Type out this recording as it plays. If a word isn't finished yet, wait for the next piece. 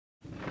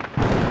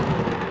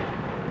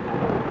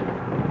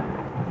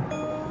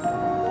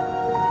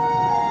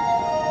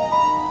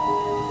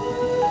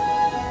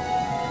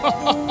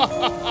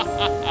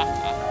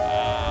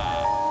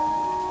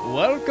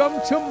Welcome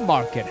to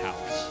Market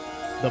House,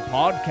 the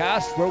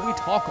podcast where we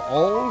talk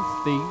all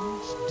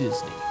things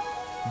Disney.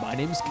 My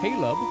name's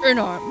Caleb.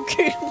 And I'm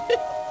Caleb.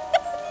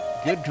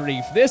 Good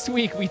grief. This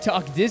week we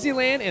talk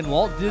Disneyland and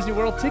Walt Disney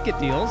World ticket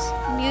deals,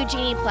 New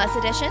Genie Plus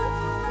editions.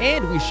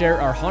 and we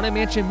share our Haunted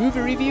Mansion movie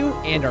review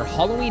and our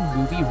Halloween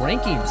movie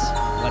rankings.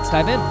 Let's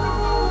dive in.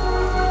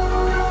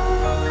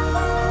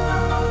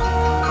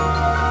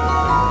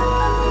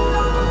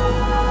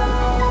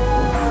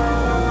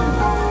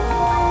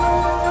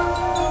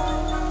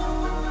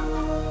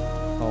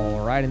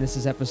 All right, and this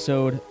is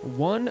episode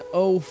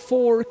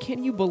 104.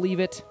 Can you believe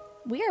it?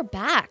 We are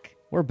back.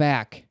 We're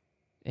back.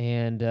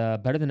 And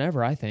better than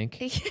ever, I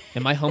think,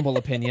 in my humble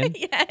opinion.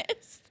 Yes.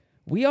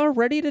 We are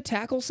ready to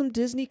tackle some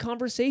Disney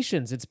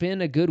conversations. It's been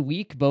a good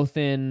week, both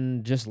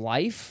in just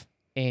life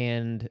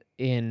and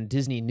in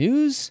Disney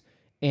news,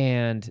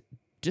 and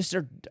just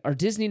our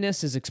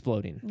Disneyness is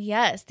exploding.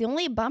 Yes. The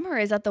only bummer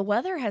is that the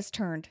weather has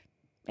turned,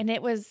 and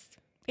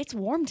it's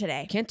warm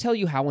today. Can't tell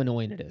you how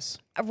annoying it is.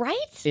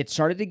 Right? It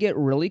started to get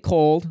really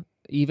cold.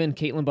 Even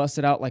Caitlin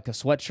busted out like a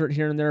sweatshirt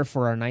here and there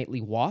for our nightly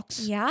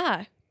walks.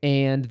 Yeah.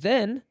 And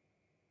then,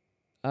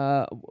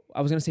 I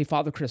was going to say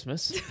Father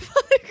Christmas.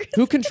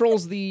 Who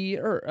controls the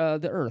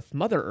Earth?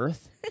 Mother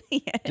Earth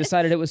Yes.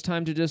 decided it was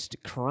time to just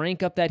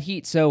crank up that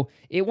heat. So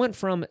it went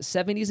from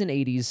 70s and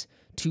 80s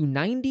to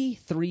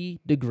 93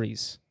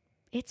 degrees.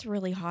 It's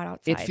really hot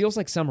outside. It feels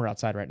like summer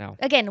outside right now.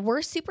 Again,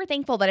 we're super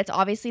thankful that it's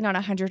obviously not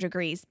 100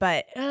 degrees,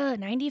 but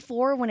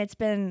 94 when it's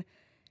been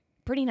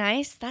pretty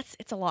nice,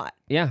 it's a lot.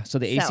 Yeah, so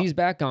the AC's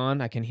back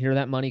on. I can hear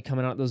that money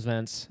coming out those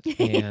vents.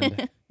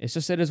 And it's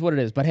just, it is what it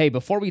is. But hey,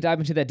 before we dive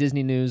into that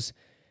Disney news,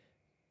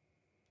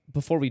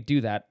 before we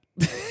do that,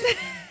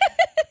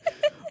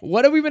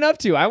 what have we been up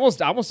to? I almost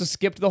just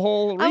skipped the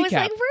whole recap. I was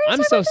like, we're I'm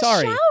talking so about the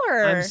sorry.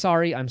 shower.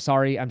 I'm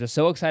sorry. I'm just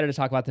so excited to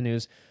talk about the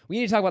news. We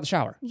need to talk about the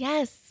shower.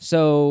 Yes.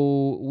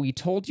 So we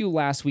told you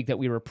last week that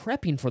we were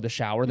prepping for the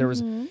shower. There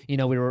was,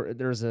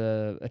 there was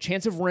a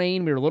chance of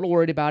rain. We were a little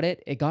worried about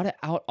it. It got it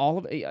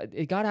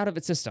got out of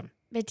its system.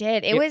 It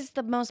did. It was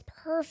the most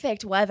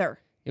perfect weather.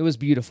 It was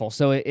beautiful.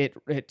 So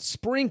it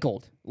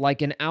sprinkled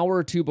like an hour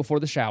or two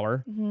before the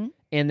shower. Mm-hmm.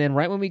 And then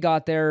right when we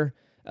got there,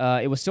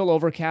 it was still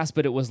overcast,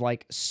 but it was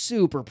like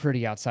super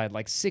pretty outside,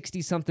 like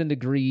 60-something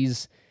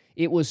degrees.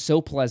 It was so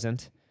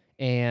pleasant,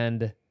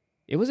 and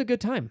it was a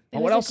good time. It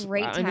What was else? a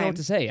great I don't know time. what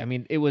to say. I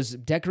mean, it was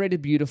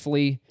decorated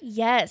beautifully.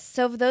 Yes.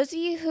 So for those of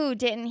you who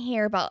didn't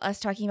hear about us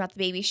talking about the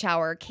baby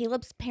shower,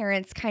 Caleb's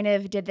parents kind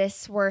of did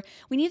this where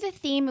we knew the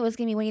theme was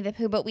going to be Winnie the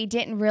Pooh, but we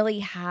didn't really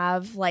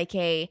have like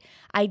a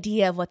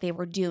idea of what they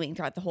were doing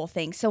throughout the whole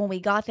thing. So when we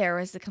got there,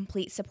 it was a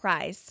complete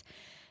surprise.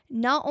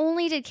 Not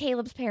only did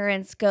Caleb's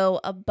parents go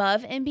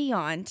above and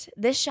beyond,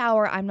 this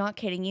shower, I'm not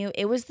kidding you,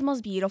 it was the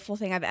most beautiful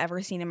thing I've ever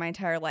seen in my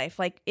entire life.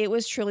 Like, it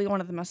was truly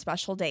one of the most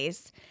special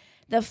days.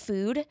 The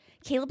food,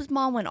 Caleb's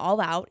mom went all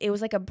out. It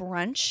was like a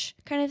brunch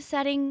kind of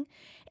setting,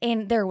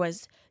 and there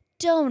was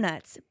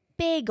donuts,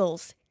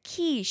 bagels,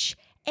 quiche,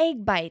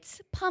 egg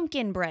bites,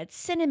 pumpkin bread,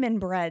 cinnamon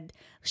bread,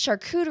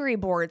 charcuterie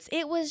boards.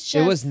 It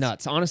was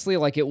nuts. Honestly,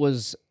 like it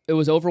was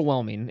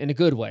overwhelming in a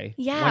good way.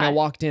 Yeah. When I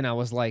walked in, I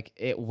was like,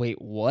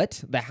 wait,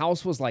 what? The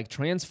house was like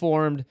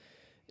transformed,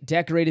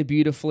 decorated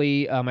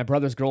beautifully. My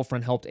brother's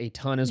girlfriend helped a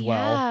ton as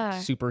well. Yeah.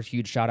 Super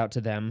huge shout out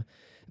to them.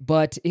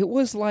 But it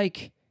was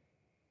awesome.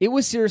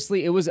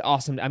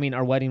 I mean,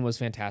 our wedding was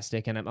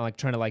fantastic, and I'm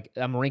like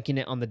I'm ranking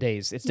it on the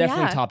days. It's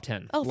definitely Yeah. top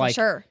 10. Oh, like,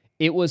 for sure.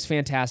 It was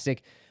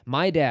fantastic.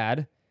 My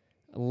dad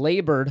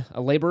labored a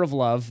labor of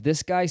love.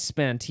 This guy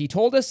he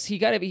told us he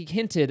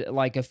hinted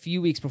like a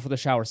few weeks before the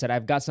shower, said,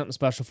 I've got something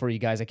special for you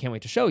guys. I can't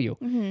wait to show you.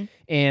 Mm-hmm.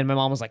 And my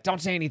mom was like, don't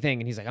say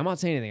anything. And he's like, I'm not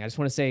saying anything. I just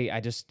want to say,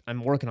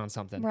 I'm working on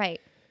something. Right.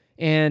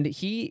 And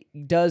he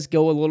does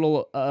go a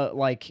little,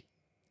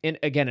 in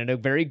a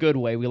very good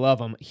way. We love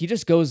him. He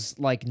just goes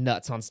like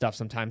nuts on stuff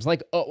sometimes.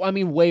 Like,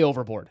 way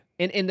overboard.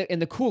 In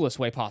the coolest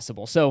way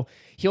possible. So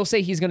he'll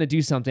say he's going to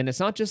do something.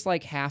 It's not just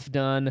like half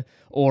done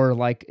or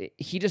like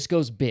he just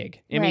goes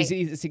big. I mean,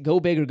 he's a go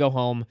big or go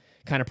home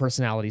kind of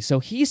personality. So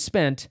he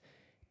spent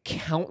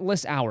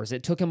countless hours.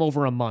 It took him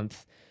over a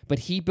month, but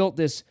he built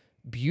this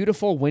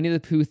beautiful Winnie the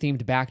Pooh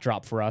themed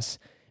backdrop for us,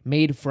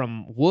 made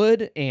from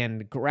wood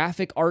and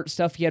graphic art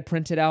stuff he had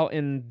printed out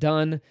and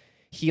done.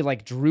 He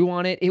like drew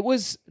on it. It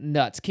was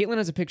nuts. Caitlin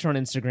has a picture on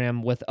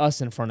Instagram with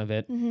us in front of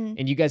it,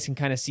 and you guys can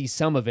kind of see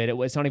some of it.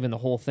 It's not even the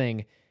whole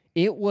thing.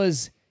 It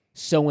was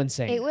so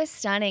insane. It was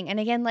stunning. And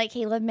again, like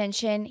Caleb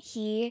mentioned,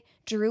 he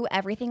drew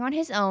everything on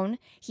his own.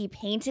 He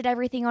painted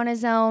everything on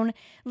his own,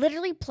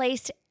 literally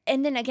placed.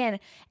 And then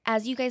again,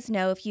 as you guys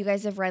know, if you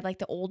guys have read like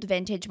the old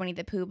vintage Winnie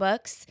the Pooh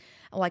books,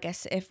 well, I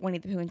guess if Winnie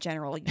the Pooh in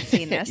general, you've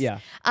seen this. Yeah.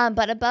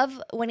 But above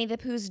Winnie the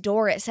Pooh's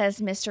door, it says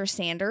Mr.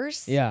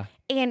 Sanders. Yeah.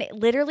 And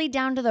literally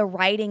down to the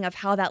writing of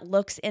how that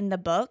looks in the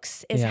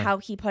books is how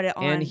he put it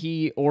on. And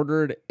he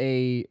ordered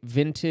a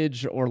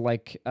vintage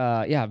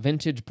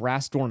vintage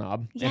brass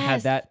doorknob and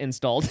had that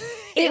installed.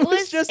 It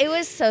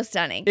was so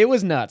stunning. It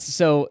was nuts.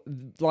 So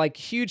like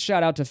huge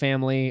shout out to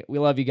family. We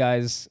love you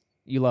guys.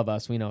 You love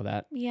us. We know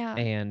that. Yeah.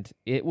 And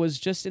it was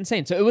just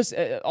insane. So it was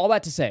all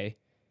that to say,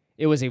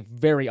 it was a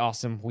very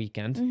awesome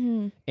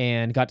weekend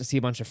and got to see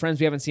a bunch of friends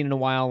we haven't seen in a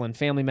while and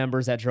family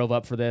members that drove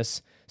up for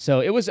this. So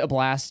it was a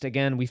blast.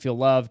 Again, we feel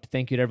loved.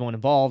 Thank you to everyone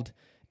involved.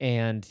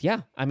 And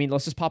yeah, I mean,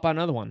 let's just pop out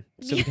another one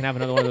so we can have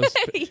another one of those.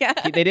 Yeah.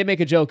 They did make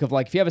a joke of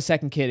like, if you have a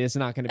second kid, it's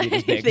not going to be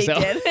this big. They so.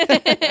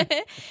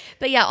 did.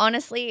 But yeah,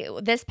 honestly,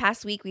 this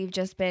past week, we've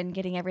just been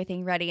getting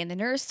everything ready in the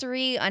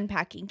nursery,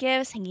 unpacking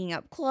gifts, hanging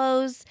up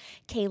clothes.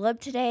 Caleb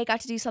today got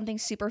to do something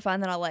super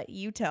fun that I'll let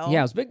you tell. Yeah,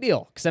 it was a big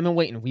deal because I've been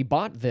waiting. We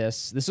bought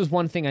this. This was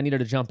one thing I needed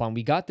to jump on.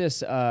 We got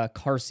this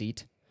car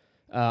seat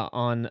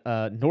on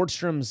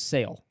Nordstrom's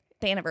sale.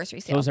 The anniversary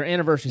So sale. it was our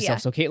anniversary Yeah.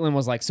 stuff. So Caitlin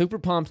was like super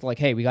pumped, like,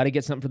 hey, we got to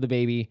get something for the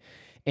baby.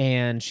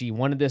 And she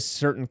wanted this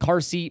certain car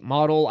seat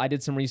model. I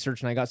did some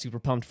research and I got super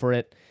pumped for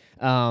it.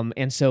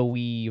 And so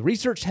we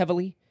researched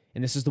heavily,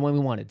 and this is the one we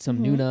wanted, some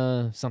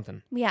Nuna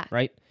something, Yeah.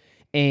 right?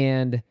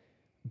 And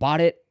bought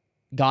it,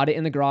 got it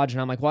in the garage,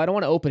 and I'm like, well, I don't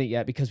want to open it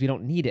yet because we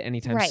don't need it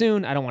anytime Right.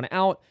 soon. I don't want it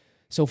out.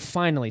 So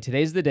finally,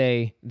 today's the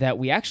day that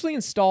we actually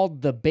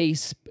installed the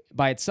base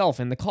by itself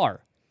in the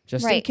car.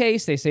 Just in Right.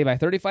 case, they say by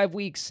 35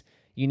 weeks,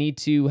 you need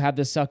to have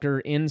this sucker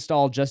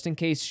installed just in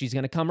case she's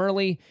going to come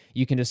early.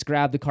 You can just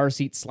grab the car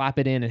seat, slap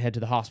it in, and head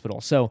to the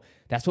hospital. So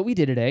that's what we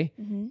did today.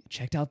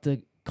 Checked out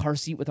the car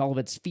seat with all of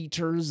its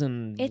features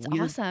and It's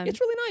weird- awesome. It's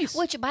really nice.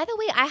 Which, by the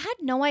way, I had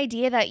no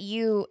idea that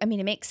I mean,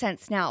 it makes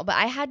sense now, but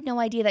I had no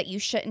idea that you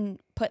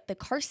shouldn't put the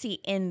car seat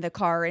in the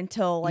car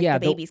until the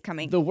baby's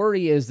coming. The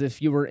worry is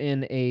if you were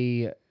in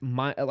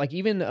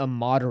even a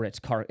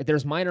moderate car,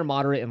 there's minor,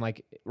 moderate,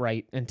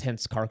 and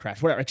intense car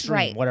crash, whatever, extreme,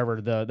 Right. whatever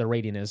the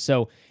rating is.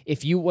 So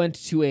if you went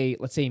to a,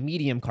 let's say,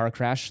 medium car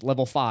crash,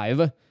 level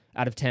 5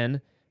 out of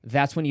 10,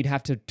 that's when you'd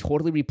have to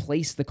totally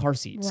replace the car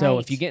seat. So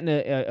if Right. you get in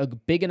a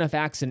big enough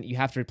accident, you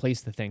have to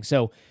replace the thing.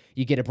 So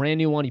you get a brand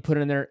new one, you put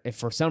it in there. If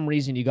for some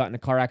reason you got in a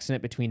car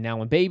accident between now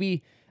and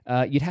baby,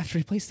 you'd have to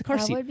replace the car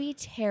that seat. would be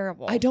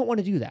terrible. I don't want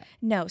to do that.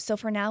 No, so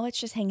for now, it's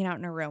just hanging out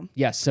in a room.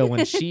 Yes. So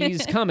when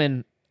she's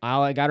coming,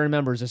 all I got to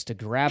remember is just to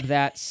grab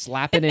that,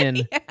 slap it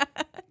in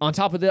on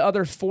top of the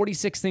other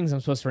 46 things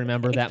I'm supposed to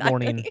remember that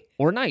morning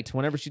or night,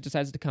 whenever she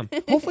decides to come.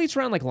 Hopefully it's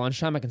around like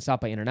lunchtime. I can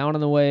stop by In-N-Out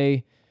on the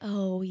way,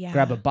 Oh, yeah.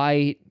 grab a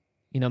bite,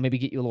 maybe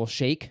get you a little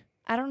shake.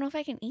 I don't know if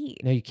I can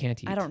eat. No, you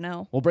can't eat. I don't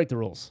know. We'll break the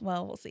rules.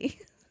 Well, we'll see.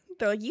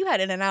 They're like, you had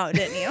In-N-Out,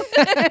 didn't you?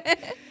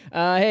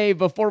 Hey,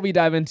 before we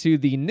dive into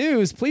the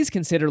news, please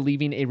consider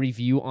leaving a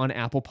review on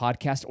Apple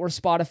Podcast or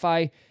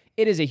Spotify.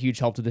 It is a huge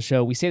help to the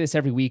show. We say this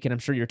every week, and I'm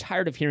sure you're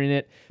tired of hearing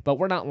it, but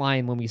we're not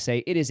lying when we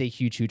say it is a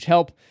huge, huge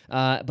help.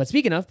 But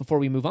speaking of, before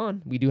we move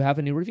on, we do have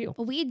a new review.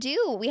 We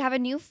do. We have a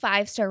new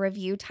 5-star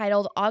review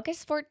titled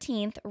August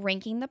 14th,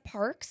 Ranking the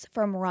Parks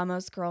from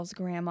Ramos Girls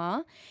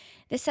Grandma.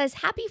 This says,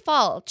 Happy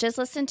fall. Just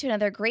listened to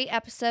another great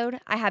episode.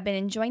 I have been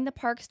enjoying the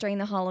parks during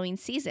the Halloween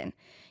season.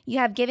 You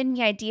have given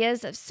me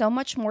ideas of so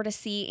much more to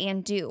see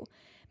and do.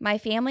 My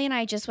family and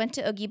I just went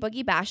to Oogie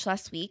Boogie Bash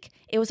last week.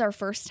 It was our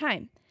first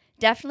time.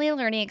 Definitely a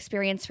learning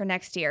experience for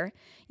next year.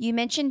 You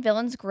mentioned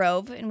Villains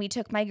Grove, and we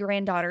took my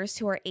granddaughters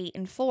who are 8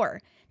 and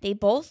 4. They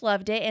both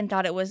loved it and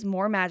thought it was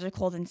more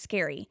magical than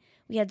scary.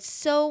 We had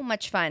so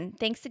much fun.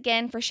 Thanks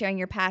again for sharing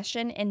your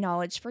passion and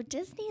knowledge for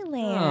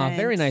Disneyland. Ah,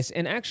 very nice.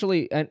 And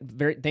actually,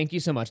 thank you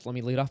so much. Let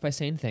me lead off by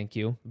saying thank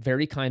you.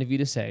 Very kind of you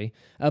to say.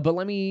 But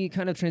let me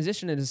kind of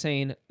transition into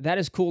saying that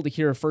is cool to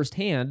hear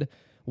firsthand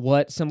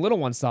what some little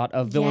ones thought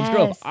of Villains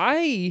Grove. Yes.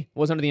 I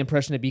was under the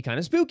impression it'd be kind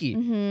of spooky.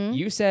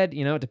 You said,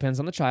 it depends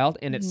on the child,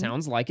 and it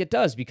sounds like it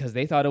does because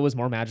they thought it was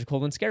more magical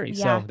than scary.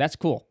 Yeah. So that's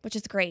cool. Which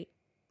is great.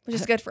 Which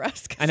is good for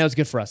us. I know it's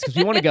good for us because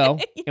we want to go,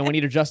 and we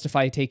need to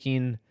justify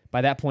taking,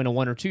 by that point, a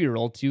 1 or 2 year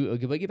old to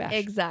Oogie Boogie Bash.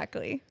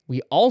 Exactly.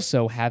 We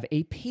also have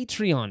a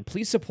Patreon.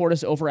 Please support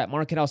us over at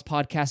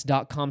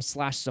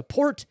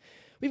markethousepodcast.com/support.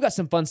 We've got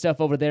some fun stuff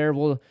over there.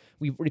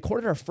 We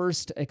recorded our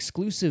first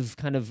exclusive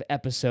kind of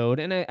episode,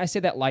 and I say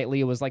that lightly.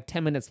 It was like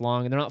 10 minutes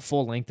long, and they're not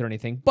full length or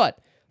anything, but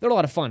they're a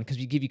lot of fun because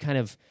we give you kind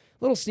of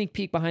a little sneak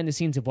peek behind the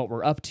scenes of what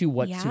we're up to,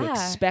 what to Yeah.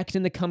 expect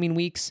in the coming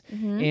weeks.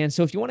 And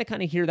so if you want to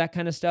kind of hear that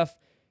kind of stuff,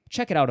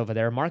 check it out over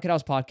there,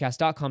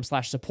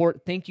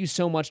 markethousepodcast.com/support. Thank you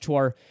so much to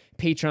our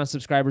Patreon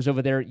subscribers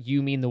over there.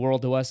 You mean the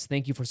world to us.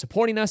 Thank you for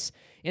supporting us,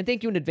 and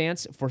thank you in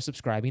advance for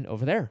subscribing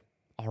over there.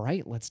 All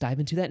right, let's dive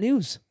into that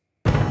news.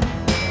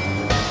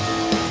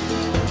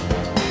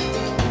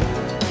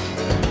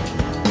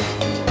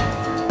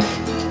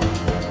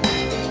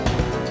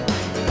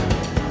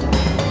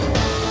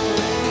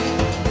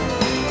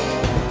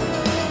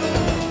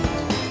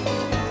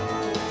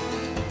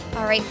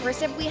 All right,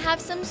 first up, we have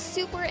some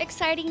super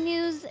exciting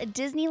news.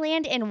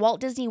 Disneyland and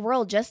Walt Disney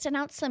World just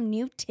announced some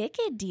new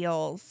ticket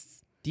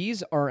deals.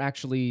 These are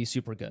actually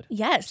super good.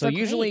 Yes. So they're great.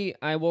 usually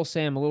I will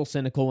say I'm a little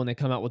cynical when they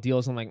come out with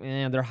deals. I'm like,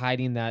 they're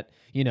hiding that,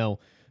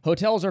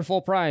 hotels are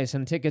full price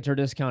and tickets are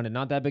discounted.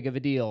 Not that big of a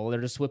deal.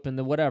 They're just whipping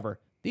the whatever.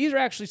 These are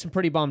actually some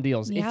pretty bomb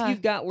deals. Yeah. If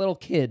you've got little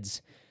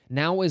kids,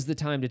 now is the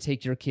time to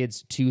take your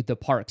kids to the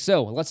park.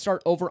 So let's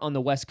start over on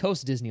the West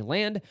Coast,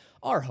 Disneyland,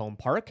 our home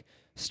park.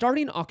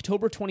 Starting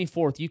October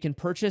 24th, you can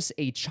purchase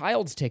a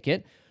child's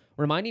ticket,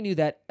 reminding you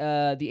that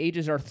the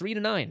ages are 3 to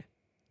 9.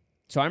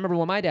 So I remember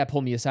when my dad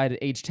pulled me aside at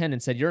age 10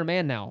 and said, "You're a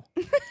man now."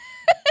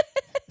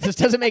 This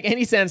doesn't make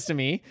any sense to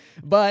me,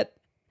 but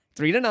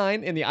 3 to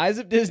 9, in the eyes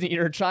of Disney,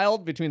 you're a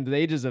child between the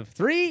ages of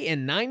 3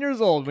 and 9 years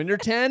old. When you're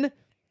 10,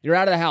 you're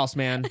out of the house,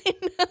 man. I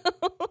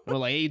know. We're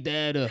like, "Hey,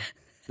 Dad,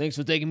 thanks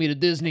for taking me to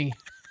Disney."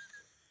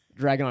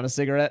 Dragging on a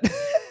cigarette.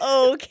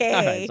 Okay.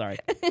 All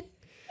right,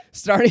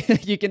 sorry.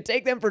 You can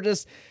take them for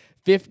just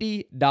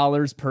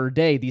 $50 per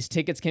day. These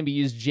tickets can be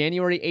used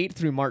January 8th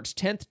through March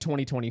 10th,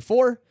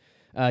 2024.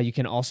 You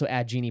can also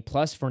add Genie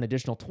Plus for an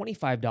additional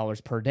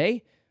 $25 per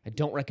day. I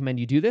don't recommend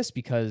you do this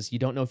because you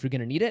don't know if you're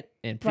going to need it,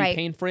 and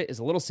prepaying for it is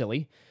a little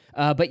silly.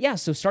 But yeah,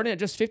 so starting at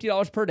just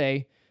 $50 per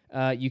day,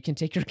 you can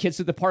take your kids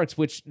to the parks,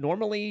 which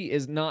normally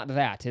is not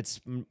that.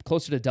 It's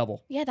closer to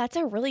double. Yeah, that's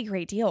a really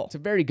great deal. It's a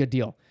very good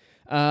deal.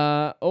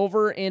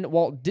 Over in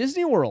Walt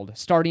Disney World,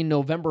 starting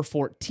November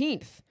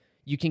 14th,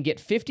 you can get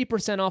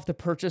 50% off the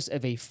purchase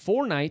of a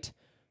 4-night,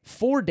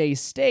 4-day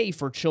stay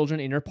for children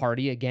in your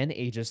party, again,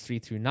 ages 3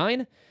 through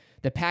 9.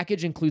 The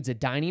package includes a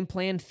dining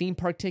plan, theme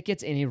park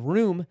tickets, and a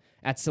room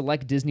at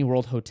select Disney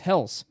World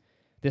hotels.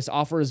 This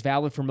offer is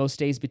valid for most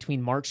days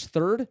between March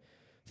 3rd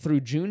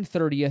through June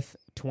 30th,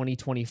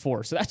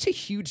 2024. So that's a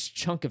huge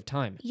chunk of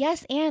time.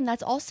 Yes, and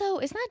that's also,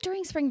 isn't that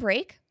during spring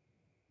break?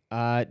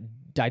 I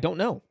don't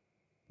know.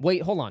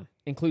 Wait, hold on.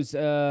 Includes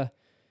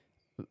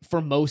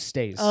for most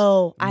days.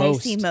 Oh, I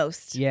see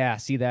most. Yeah,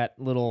 see the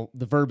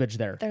verbiage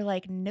there. They're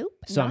like, nope.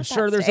 So I'm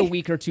sure there's a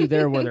week or two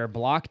there where they're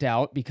blocked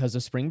out because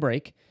of spring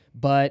break,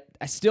 but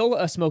still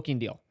a smoking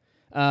deal.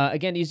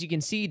 Again, as you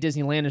can see,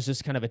 Disneyland is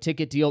just kind of a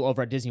ticket deal.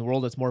 Over at Disney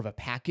World, it's more of a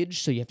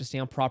package, so you have to stay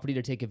on property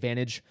to take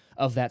advantage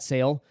of that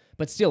sale.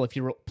 But still, if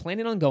you're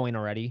planning on going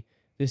already,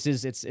 it's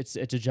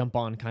a jump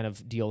on kind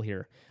of deal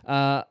here.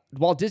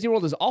 Walt Disney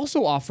World is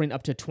also offering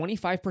up to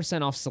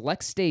 25% off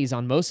select stays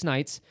on most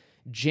nights,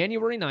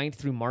 January 9th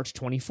through March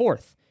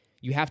 24th.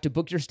 You have to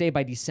book your stay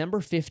by December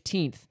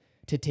 15th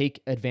to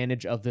take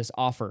advantage of this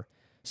offer.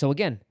 So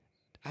again,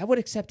 I would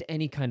accept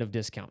any kind of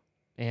discount,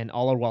 and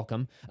all are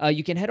welcome.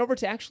 You can head over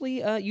to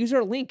actually use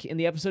our link in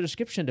the episode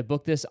description to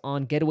book this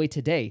on Getaway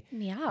today.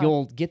 Yeah.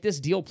 You'll get this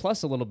deal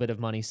plus a little bit of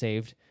money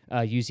saved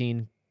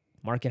using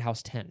Market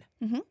House 10.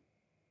 Mm-hmm.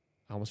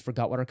 I almost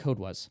forgot what our code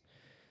was.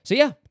 So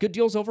yeah, good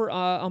deals over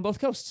on both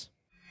coasts.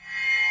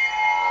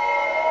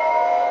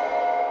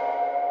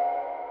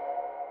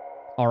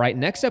 All right,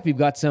 next up, we've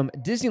got some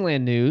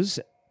Disneyland news.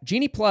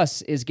 Genie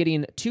Plus is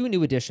getting 2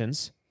 new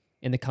additions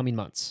in the coming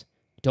months.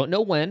 Don't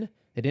know when.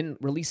 They didn't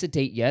release a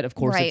date yet. Of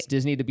course, It's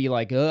Disney to be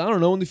like, I don't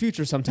know, in the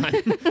future sometime.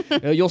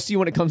 You'll see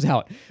when it comes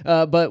out.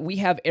 But we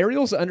have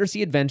Ariel's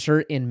Undersea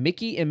Adventure and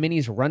Mickey and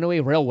Minnie's Runaway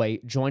Railway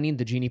joining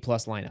the Genie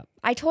Plus lineup.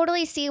 I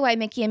totally see why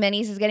Mickey and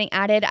Minnie's is getting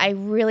added. I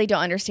really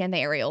don't understand the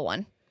Ariel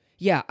one.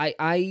 Yeah,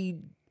 I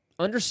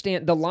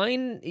understand. The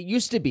line, it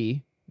used to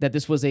be that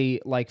this was a,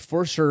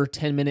 for sure,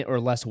 10-minute or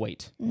less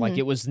wait. Mm-hmm. Like,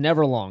 it was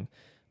never long.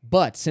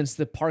 But since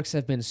the parks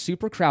have been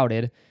super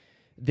crowded,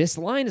 this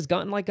line has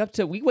gotten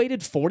we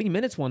waited 40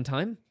 minutes one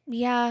time.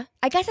 Yeah,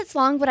 I guess it's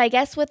long, but I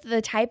guess with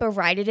the type of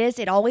ride it is,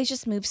 it always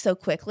just moves so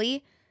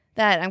quickly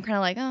that I'm kind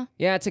of like, oh.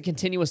 Yeah, it's a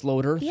continuous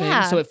loader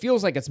thing, so it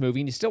feels like it's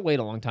moving. You still wait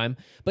a long time.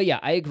 But yeah,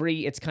 I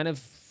agree. It's kind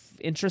of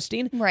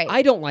interesting. Right.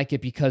 I don't like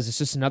it because it's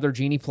just another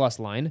Genie Plus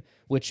line,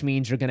 which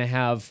means you're going to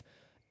have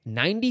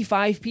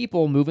 95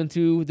 people moving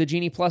through the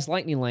Genie Plus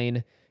Lightning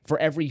Lane for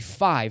every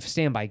 5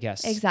 standby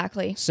guests.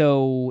 Exactly.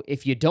 So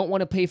if you don't want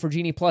to pay for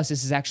Genie Plus,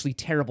 this is actually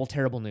terrible,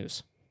 terrible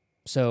news.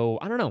 So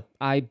I don't know.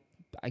 I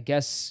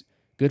guess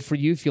good for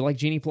you if you like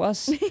Genie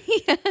Plus.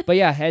 Yeah. But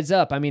yeah, heads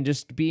up. I mean,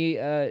 just keep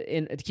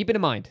it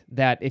in mind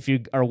that if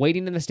you are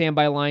waiting in the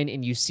standby line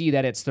and you see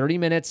that it's 30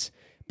 minutes,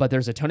 but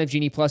there's a ton of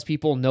Genie Plus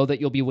people, know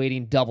that you'll be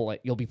waiting double it.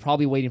 You'll be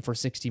probably waiting for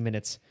 60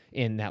 minutes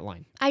in that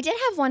line. I did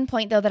have one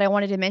point, though, that I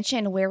wanted to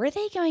mention. Where are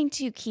they going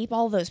to keep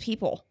all those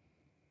people?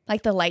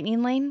 Like the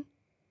Lightning Lane?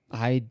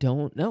 I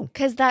don't know.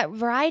 Because that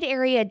ride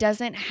area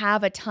doesn't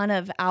have a ton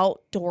of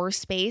outdoor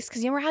space.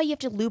 Because you remember how you have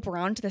to loop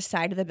around to the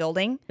side of the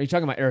building? Are you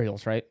talking about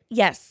Ariel's, right?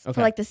 Yes. Okay.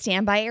 For the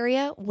standby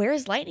area. Where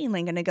is Lightning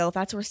Lane going to go if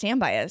that's where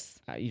standby is?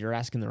 You're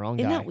asking the wrong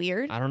guy. Isn't that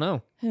weird? I don't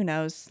know. Who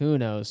knows?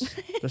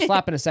 They're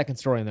slapping a second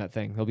story on that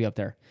thing. He'll be up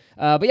there.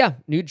 But yeah,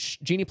 new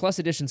Genie Plus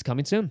editions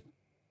coming soon.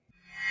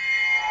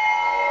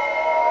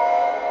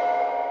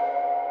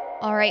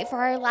 All right, for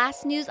our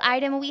last news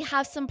item, we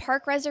have some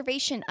park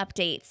reservation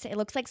updates. It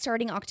looks like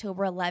starting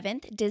October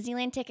 11th,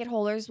 Disneyland ticket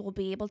holders will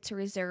be able to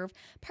reserve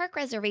park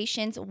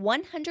reservations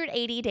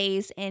 180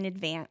 days in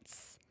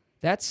advance.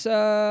 That's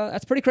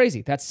pretty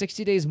crazy. That's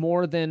 60 days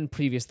more than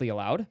previously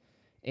allowed,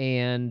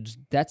 and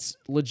that's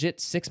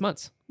legit 6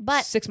 months.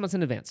 But 6 months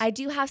in advance. I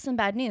do have some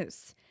bad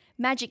news.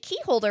 Magic Key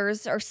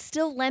holders are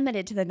still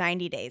limited to the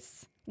 90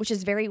 days, which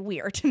is very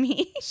weird to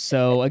me.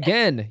 So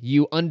again,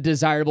 you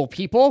undesirable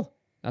people.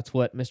 That's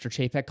what Mr.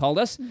 Chapek called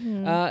us.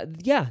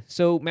 Mm-hmm.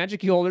 So Magic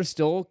Key holders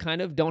still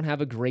kind of don't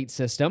have a great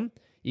system.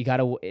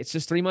 It's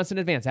just 3 months in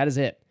advance. That is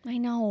it. I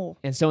know.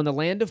 And so in the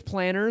land of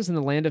planners and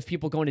the land of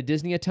people going to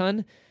Disney a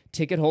ton,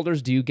 ticket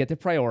holders do get the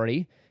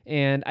priority.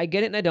 And I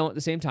get it and I don't at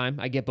the same time.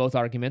 I get both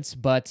arguments.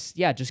 But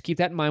yeah, just keep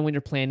that in mind when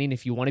you're planning.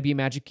 If you want to be a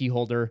Magic Key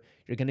holder,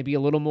 you got to be a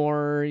little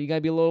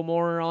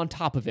more on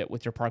top of it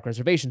with your park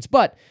reservations.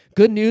 But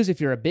good news,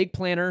 if you're a big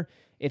planner,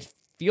 it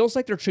feels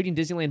like they're treating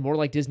Disneyland more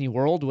like Disney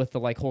World with the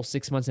whole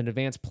 6 months in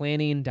advance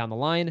planning down the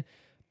line.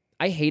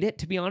 I hate it,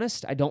 to be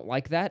honest. I don't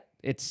like that.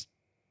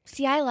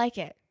 See, I like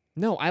it.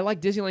 No, I like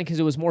Disneyland because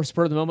it was more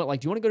spur of the moment. Like,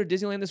 do you want to go to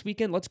Disneyland this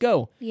weekend? Let's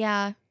go.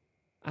 Yeah.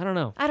 I don't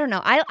know.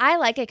 I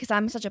like it because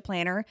I'm such a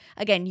planner.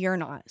 Again, you're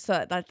not.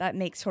 So that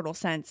makes total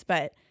sense.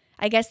 But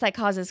I guess that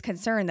causes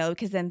concern, though,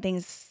 because then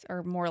things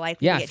are more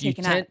likely to get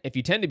taken up. If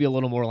you tend to be a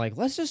little more like,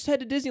 let's just head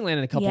to Disneyland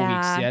in a couple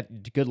weeks. Yeah,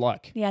 good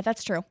luck. Yeah,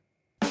 that's true.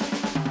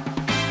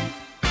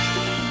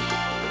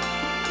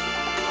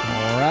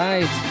 All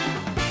right.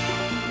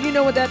 You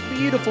know what that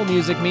beautiful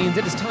music means.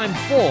 It is time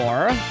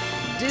for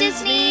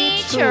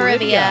Disney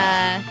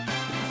Trivia.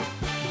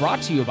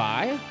 Brought to you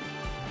by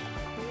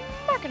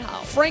Market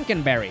House.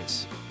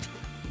 Frankenberries.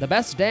 The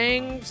best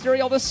dang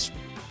cereal this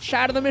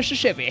side of the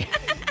Mississippi.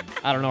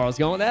 I don't know where I was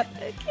going with that.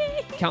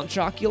 Okay. Count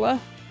Chocula,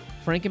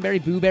 Frankenberry,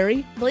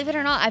 Booberry. Believe it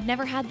or not, I've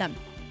never had them.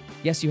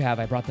 Yes, you have.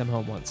 I brought them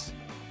home once.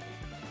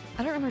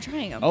 I don't remember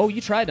trying them. Oh, you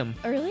tried them.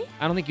 Oh, really?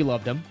 I don't think you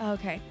loved them. Oh,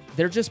 okay.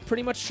 They're just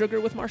pretty much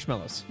sugar with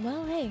marshmallows.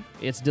 Well, hey.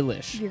 It's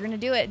delish. You're going to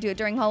do it. Do it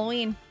during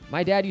Halloween.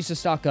 My dad used to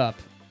stock up.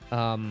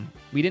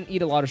 We didn't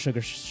eat a lot of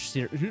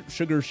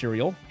sugar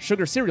cereal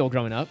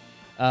growing up.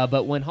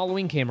 But when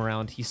Halloween came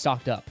around, he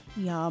stocked up.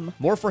 Yum.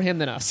 More for him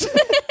than us.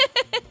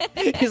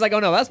 He's like, oh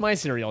no, that's my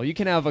cereal. You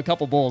can have a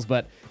couple bowls,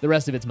 but the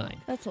rest of it's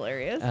mine. That's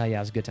hilarious. Yeah, it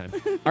was a good time.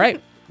 All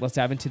right, let's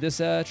dive into this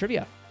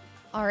trivia.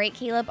 All right,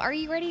 Caleb, are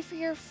you ready for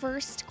your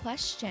first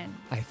question?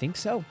 I think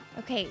so.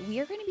 Okay, we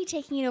are going to be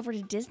taking it over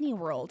to Disney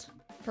World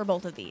for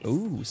both of these.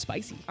 Ooh,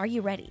 spicy. Are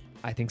you ready?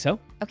 I think so.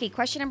 Okay,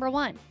 question number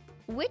 1.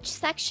 Which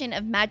section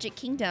of Magic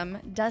Kingdom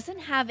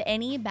doesn't have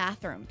any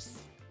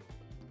bathrooms?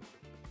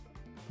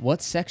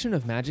 What section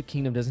of Magic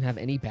Kingdom doesn't have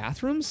any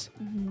bathrooms?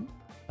 Mm-hmm.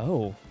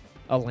 Oh,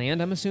 a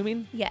land, I'm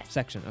assuming? Yes.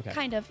 Section, okay.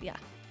 Kind of, yeah.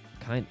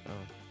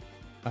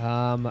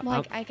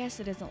 Well, I guess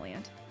it isn't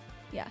land.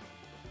 Yeah.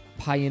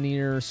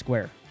 Pioneer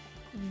Square.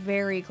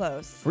 Very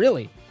close.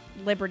 Really?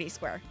 Liberty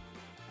Square.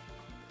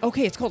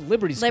 Okay, it's called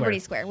Liberty Square. Liberty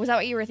Square. Was that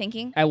what you were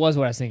thinking? That was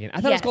what I was thinking. I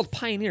thought it was Yes. called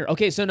Pioneer.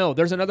 Okay, so no,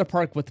 there's another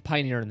park with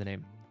Pioneer in the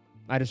name.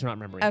 I just not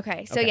remembering.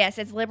 Okay, so yes,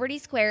 it's Liberty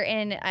Square,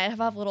 and I have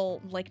a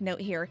little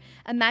note here.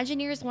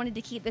 Imagineers wanted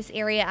to keep this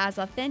area as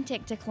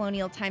authentic to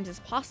colonial times as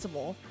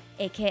possible,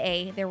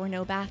 aka there were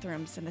no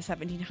bathrooms in the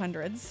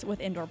 1700s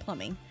with indoor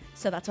plumbing,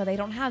 so that's why they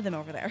don't have them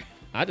over there.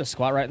 I just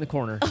squat right in the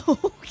corner.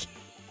 Okay.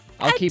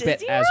 I'll At keep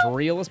Disney it as World?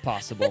 real as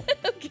possible.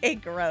 Okay,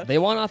 gross. They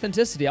want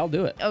authenticity. I'll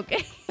do it.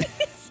 Okay.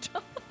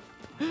 Stop.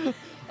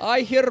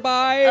 I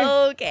hereby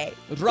Okay.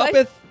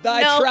 droppeth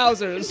thy No.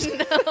 trousers.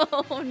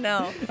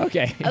 No.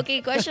 Okay. Okay,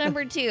 question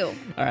number 2.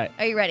 All right.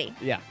 Are you ready?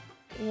 Yeah.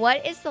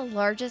 What is the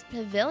largest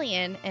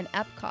pavilion in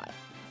Epcot?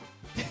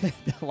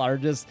 The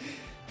largest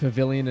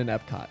pavilion in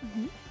Epcot.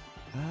 Mhm.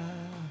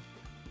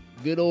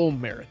 Good old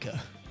America.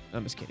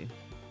 I'm just kidding.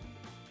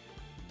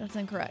 That's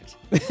incorrect.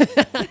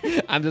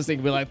 I'm just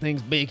thinking we like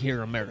things big here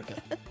in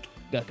America.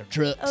 Got the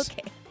trucks.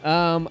 Okay.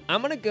 I'm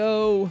gonna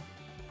go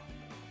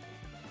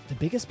the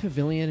biggest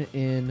pavilion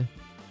in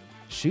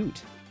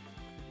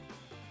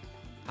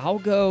I'll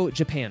go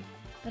Japan.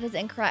 That is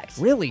incorrect.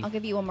 Really? I'll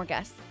give you one more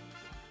guess.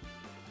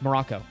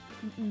 Morocco.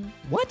 Mm-mm.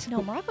 What?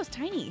 No, Morocco's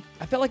tiny.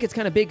 I felt like it's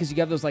kind of big because you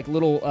have those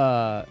little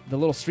the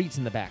little streets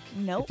in the back.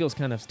 Nope. It feels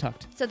kind of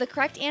tucked. So the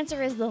correct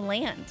answer is the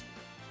land.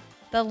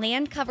 The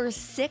land covers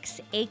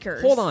 6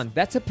 acres. Hold on,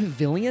 that's a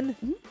pavilion?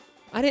 Mhm.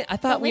 I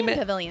thought The we land meant.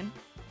 pavilion.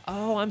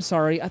 Oh, I'm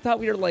sorry. I thought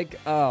we were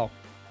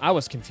I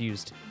was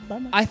confused.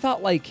 Bummer. I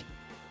thought like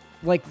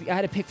I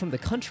had to pick from the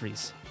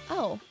countries.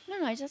 Oh,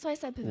 no, that's why I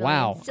said pavilion.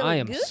 Wow, Silly I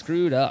am goose.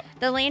 screwed up.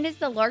 The land is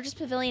the largest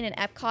pavilion in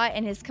Epcot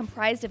and is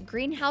comprised of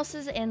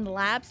greenhouses and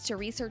labs to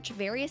research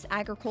various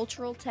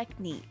agricultural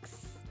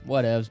techniques.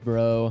 Whatevs,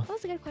 bro. That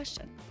was a good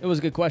question. It was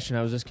a good question.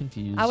 I was just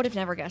confused. I would have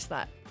never guessed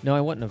that. No,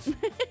 I wouldn't have.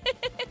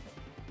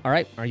 All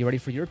right, are you ready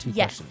for your 2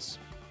 Yes. questions?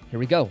 Here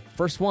we go.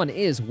 First one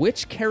is,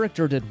 which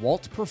character did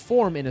Walt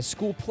perform in a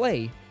school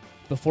play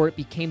before it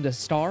became the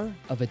star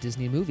of a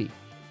Disney movie?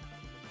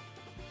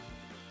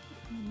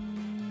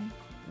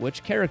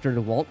 Which character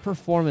did Walt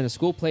perform in a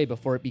school play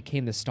before it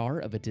became the star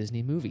of a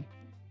Disney movie?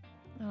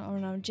 I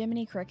don't know.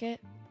 Jiminy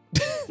Cricket?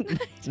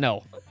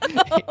 No.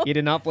 He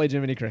did not play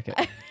Jiminy Cricket.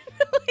 I have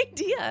no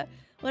idea.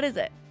 What is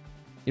it?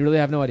 You really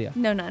have no idea.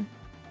 No, none.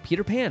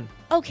 Peter Pan.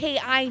 Okay,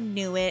 I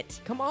knew it.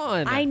 Come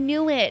on. I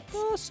knew it.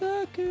 A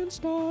second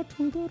star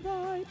to the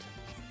right.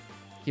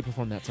 He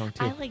performed that song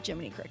too. I like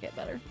Jiminy Cricket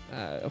better.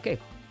 Okay.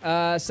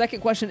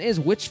 Second question is,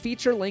 which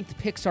feature-length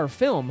Pixar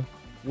film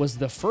was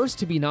the first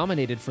to be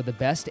nominated for the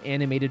Best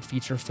Animated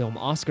Feature Film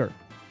Oscar?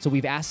 So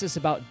we've asked this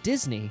about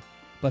Disney,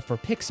 but for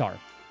Pixar,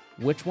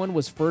 which one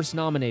was first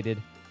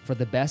nominated for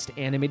the Best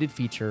Animated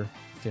Feature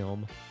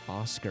Film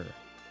Oscar?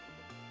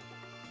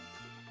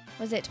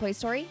 Was it Toy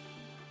Story?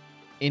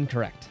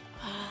 Incorrect.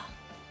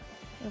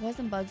 It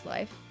wasn't Bug's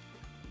Life.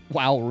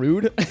 Wow,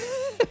 rude.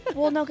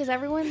 Well, no, because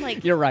everyone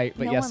like. You're right,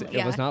 but No yes, one-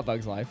 it was yeah. not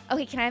Bug's Life.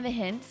 Okay, can I have a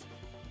hint?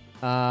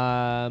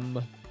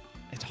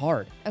 It's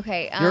hard.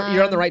 Okay.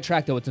 You're on the right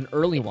track though. It's an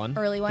early one.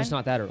 Early one? Just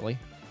not that early.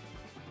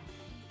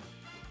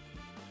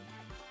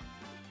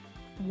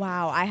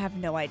 Wow, I have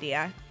no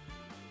idea.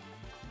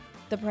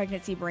 The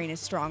pregnancy brain is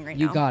strong right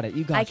You now. got it.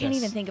 You got I can't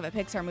this. even think of a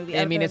Pixar movie.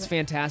 I mean, other it's than-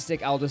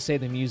 fantastic. I'll just say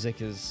the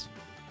music is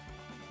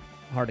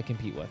hard to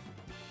compete with.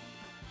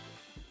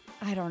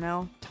 I don't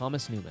know.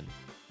 Thomas Newman.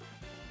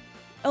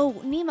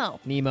 Oh, Nemo.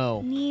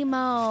 Nemo.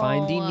 Nemo.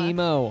 Finding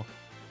Nemo.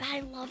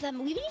 I love that.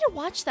 We need to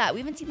watch that. We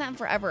haven't seen that in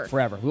forever.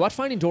 Forever. We watched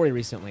Finding Dory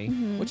recently,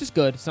 which is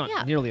good. It's not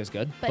Yeah. nearly as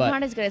good, but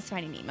not as good as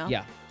Finding Nemo.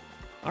 yeah.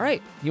 All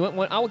right. You want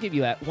one? I will give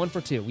you that. 1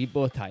 for 2. We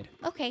both tied.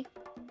 Okay.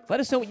 Let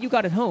us know what you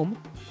got at home.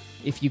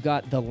 If you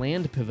got the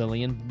Land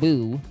Pavilion,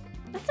 boo.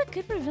 That's a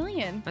good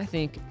pavilion. I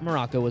think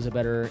Morocco was a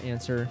better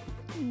answer.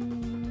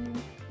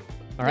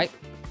 All right.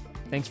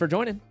 Thanks for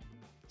joining.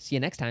 See you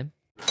next time.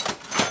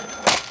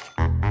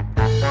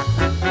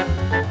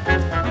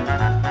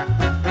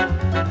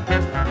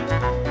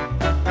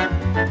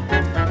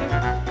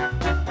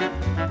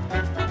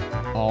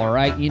 All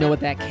right, you know what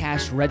that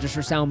cash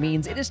register sound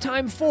means. It is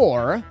time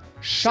for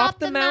Shop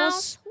the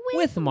Mouse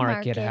with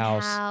Market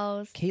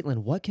House. Caitlin,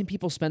 what can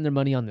people spend their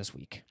money on this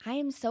week? I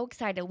am so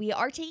excited. We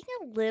are taking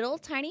a little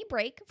tiny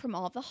break from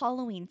all the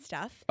Halloween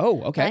stuff.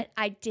 Oh, okay.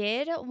 But I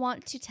did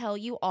want to tell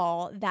you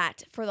all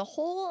that for the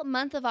whole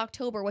month of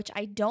October, which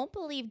I don't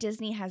believe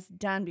Disney has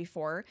done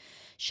before,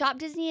 Shop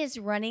Disney is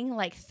running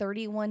like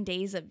 31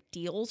 days of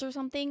deals or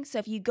something. So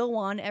if you go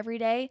on every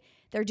day,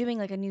 they're doing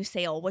like a new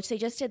sale, which they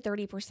just did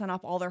 30%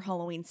 off all their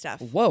Halloween stuff.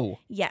 Whoa.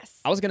 Yes.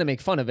 I was going to make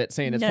fun of it,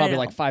 saying it's No, probably no.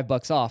 like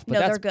 $5 off, but No,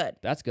 that's they're good.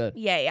 That's good.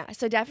 Yeah.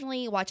 So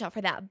definitely watch out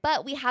for that.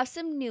 But we have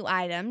some new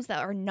items that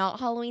are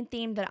not Halloween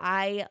themed that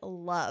I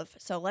love.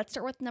 So let's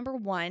start with number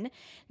 1.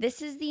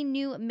 This is the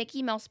new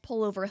Mickey Mouse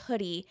pullover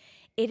hoodie.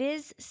 It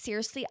is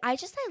seriously, I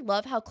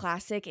love how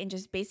classic and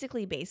just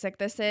basically basic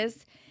this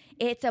is.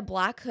 It's a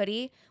black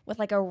hoodie with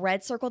like a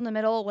red circle in the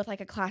middle with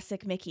like a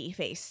classic Mickey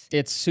face.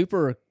 It's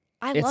super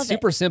I It's love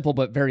super simple,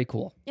 but very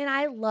cool. And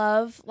I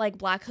love like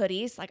black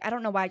hoodies. Like, I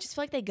don't know why. I just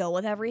feel like they go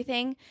with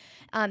everything.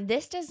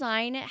 This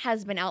design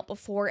has been out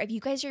before. If you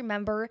guys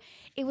remember,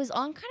 it was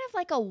on kind of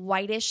like a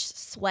whitish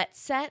sweat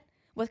set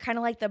with kind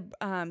of like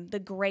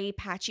the gray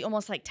patchy,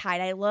 almost like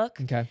tie-dye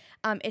look. Okay.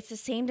 It's the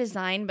same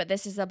design, but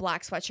this is a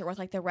black sweatshirt with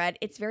like the red.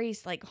 It's very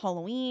like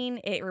Halloween.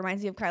 It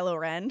reminds me of Kylo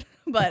Ren,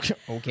 but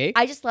Okay.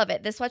 I just love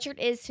it. This sweatshirt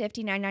is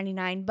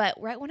 $59.99, but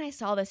right when I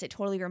saw this, it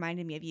totally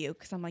reminded me of you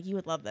because I'm like, you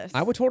would love this.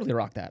 I would totally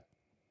rock that.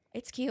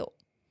 It's cute.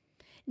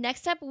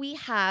 Next up, we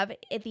have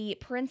the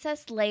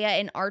Princess Leia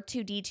and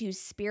R2-D2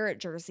 Spirit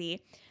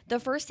jersey. The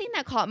first thing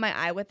that caught my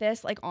eye with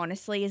this, like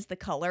honestly, is the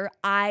color.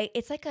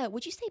 It's like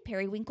would you say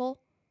periwinkle?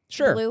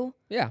 Sure. Blue.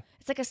 Yeah.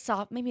 It's like a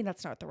soft, maybe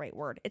that's not the right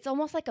word. It's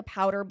almost like a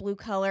powder blue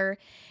color.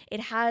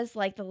 It has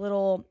like the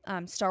little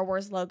Star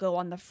Wars logo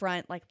on the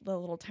front, like the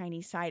little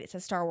tiny side. It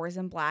says Star Wars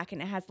in black, and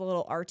it has the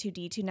little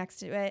R2-D2 next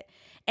to it.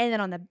 And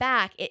then on the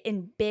back, it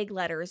in big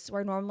letters,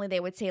 where normally they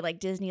would say like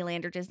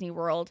Disneyland or Disney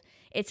World,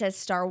 it says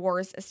Star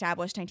Wars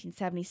established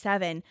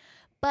 1977.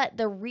 But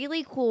the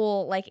really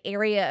cool like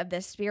area of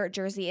this Spirit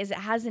jersey is it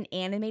has an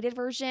animated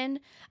version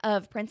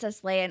of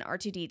Princess Leia and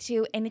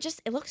R2-D2, and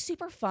it looks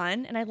super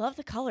fun, and I love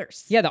the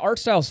colors. Yeah, the art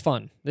style's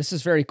fun. This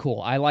is very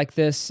cool. I like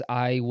this.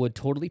 I would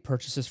totally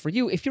purchase this for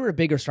you if you're a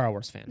bigger Star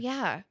Wars fan.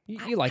 Yeah.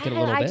 You like it a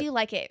little I bit. do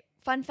like it.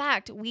 Fun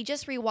fact, we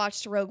just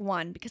rewatched Rogue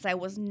One because I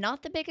was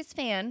not the biggest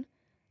fan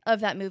of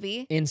that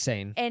movie,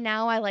 Insane. and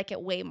now I like it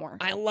way more.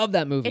 I love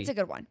that movie. It's a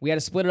good one. We had to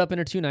split it up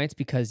into 2 nights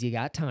because you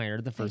got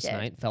tired the first did.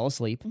 night, fell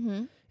asleep.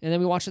 Mm-hmm. And then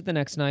we watched it the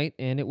next night,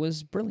 and it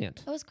was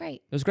brilliant. It was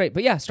great. It was great.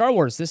 But yeah, Star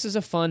Wars. This is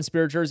a fun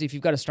Spirit jersey. If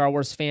you've got a Star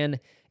Wars fan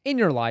in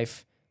your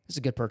life, this is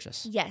a good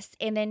purchase. Yes,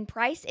 and then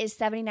price is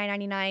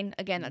 $79.99.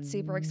 Again, that's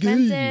super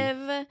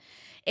expensive.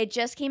 It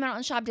just came out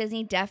on Shop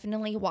Disney.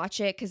 Definitely watch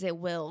it because it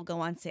will go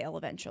on sale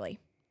eventually.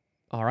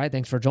 All right.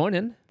 Thanks for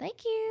joining.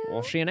 Thank you.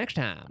 We'll see you next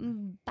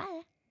time.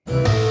 Bye.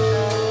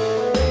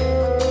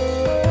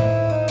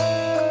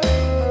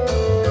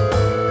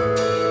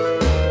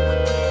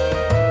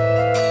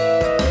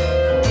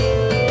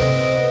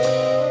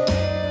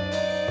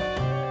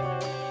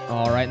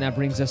 All right, and that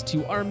brings us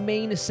to our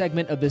main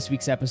segment of this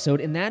week's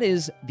episode, and that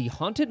is the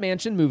Haunted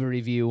Mansion movie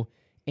review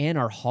and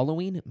our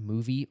Halloween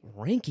movie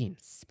ranking.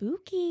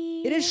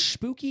 Spooky. It is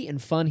spooky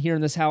and fun here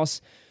in this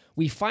house.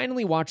 We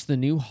finally watched the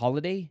new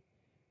Holiday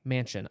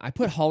Mansion. I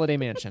put Holiday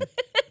Mansion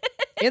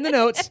in the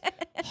notes.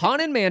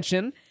 Haunted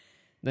Mansion,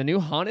 the new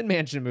Haunted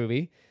Mansion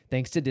movie,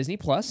 thanks to Disney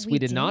Plus. We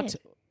did not,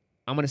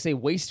 I'm going to say,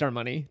 waste our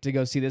money to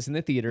go see this in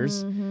the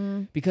theaters.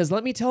 Because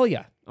let me tell you,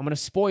 I'm going to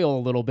spoil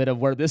a little bit of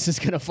where this is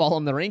going to fall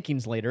in the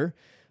rankings later.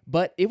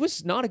 But it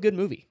was not a good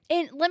movie.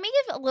 And let me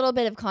give a little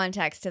bit of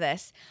context to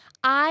this.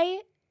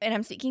 I and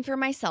I'm speaking for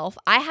myself,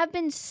 I have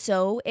been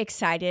so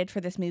excited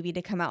for this movie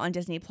to come out on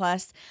Disney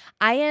Plus.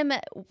 I am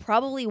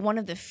probably one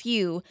of the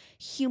few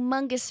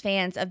humongous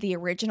fans of the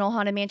original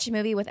Haunted Mansion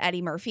movie with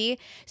Eddie Murphy.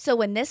 So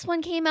when this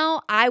one came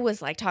out, I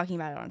was like talking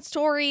about it on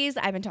stories.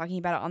 I've been talking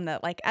about it on the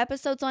like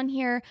episodes on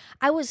here.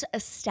 I was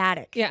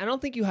ecstatic. Yeah, I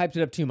don't think you hyped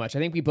it up too much. I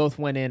think we both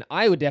went in.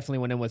 I would definitely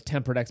went in with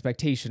tempered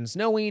expectations,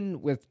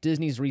 knowing with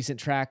Disney's recent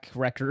track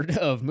record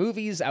of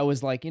movies, I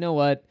was like, you know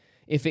what?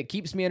 If it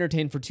keeps me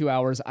entertained for 2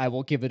 hours, I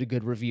will give it a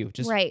good review.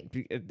 Just Right.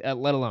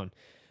 Let alone,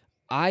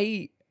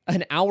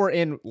 an hour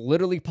in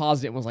literally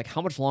paused it and was like,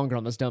 how much longer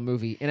on this dumb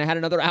movie? And I had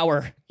another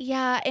hour.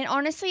 Yeah, and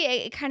honestly,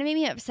 it kind of made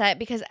me upset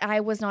because I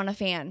was not a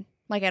fan,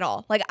 like at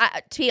all. Like,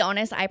 to be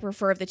honest, I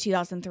prefer the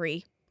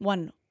 2003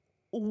 one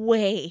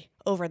way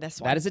over this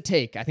one. That is a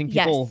take. I think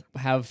people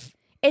have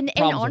And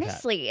problems with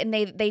honestly, and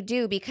they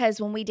do,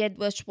 because when we did,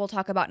 which we'll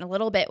talk about in a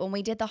little bit, when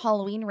we did the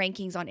Halloween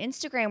rankings on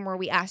Instagram where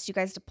we asked you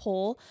guys to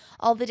pull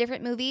all the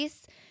different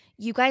movies,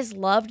 you guys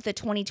loved the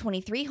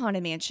 2023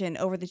 Haunted Mansion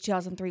over the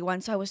 2003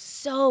 one. So I was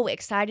so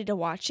excited to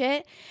watch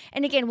it.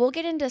 And again, we'll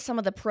get into some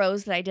of the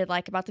pros that I did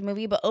like about the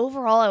movie, but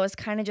overall I was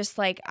kind of just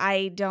like,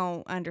 I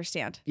don't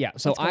understand. Yeah,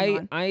 so what's going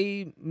on.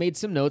 I made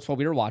some notes while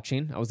we were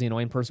watching. I was the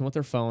annoying person with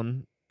their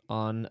phone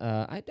on.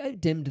 I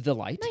dimmed the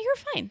light. No, you're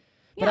fine.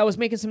 But I was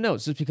making some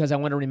notes just because I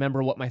want to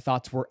remember what my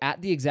thoughts were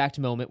at the exact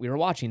moment we were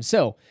watching.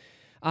 So,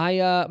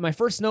 my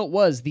first note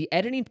was the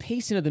editing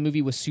pacing of the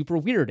movie was super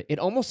weird. It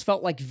almost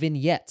felt like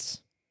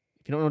vignettes.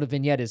 If you don't know what a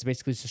vignette is,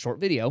 basically it's a short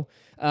video.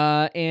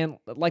 And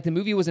like the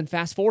movie was in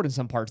fast forward in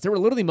some parts. There were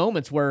literally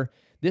moments where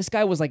this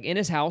guy was like in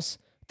his house.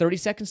 30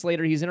 seconds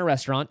later, he's in a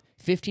restaurant.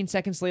 15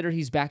 seconds later,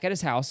 he's back at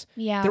his house.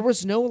 Yeah. There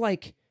was no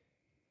like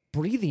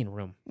breathing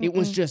room. It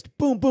was just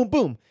boom, boom,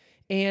 boom.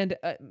 And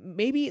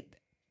maybe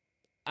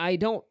I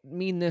don't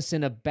mean this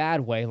in a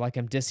bad way, like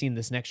I'm dissing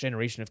this next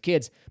generation of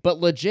kids, but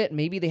legit,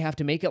 maybe they have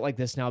to make it like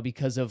this now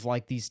because of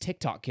like these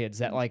TikTok kids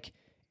that like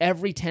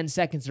every 10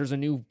 seconds there's a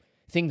new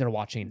thing they're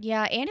watching.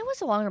 Yeah, and it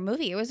was a longer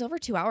movie. It was over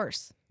 2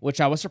 hours. Which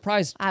I was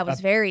surprised. I was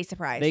very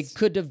surprised. They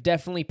could have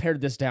definitely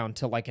pared this down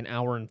to like an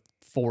hour and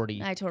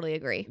 40. I totally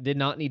agree. Did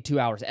not need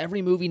 2 hours.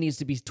 Every movie needs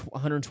to be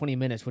 120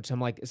 minutes, which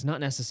I'm like, it's not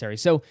necessary.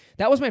 So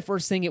that was my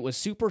first thing. It was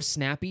super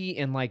snappy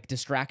and like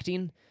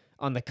distracting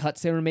on the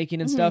cuts they were making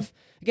and stuff.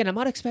 Again, I'm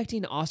not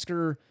expecting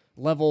Oscar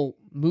level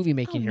movie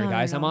making here,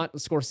 guys. I'm not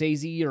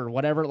Scorsese or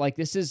whatever. Like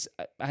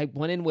I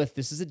went in with,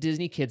 this is a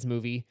Disney kids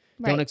movie.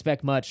 Right. Don't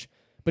expect much,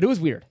 but it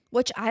was weird.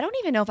 Which I don't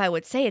even know if I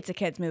would say it's a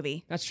kid's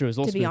movie. That's true. It's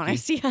a little To be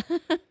spooky. honest,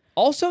 yeah.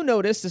 Also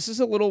notice, this is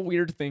a little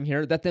weird thing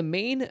here, that the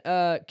main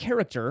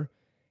character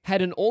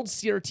had an old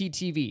CRT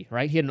TV,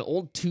 right? He had an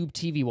old tube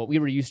TV, what we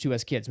were used to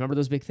as kids. Remember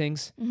those big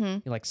things? Mm-hmm.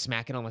 You like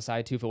smack it on the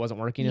side too if it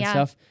wasn't working and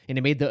stuff. And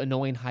it made the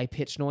annoying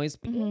high-pitched noise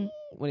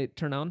when it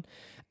turned on.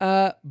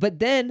 But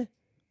then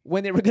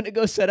when they were going to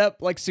go set up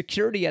like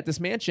security at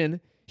this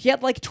mansion, he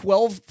had like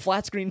 12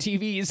 flat screen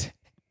TVs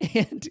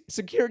and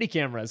security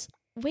cameras.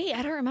 Wait,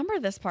 I don't remember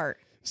this part.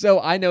 So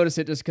I noticed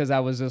it just because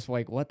I was just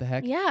like, what the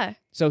heck? Yeah.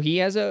 So he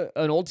has an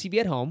old TV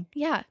at home.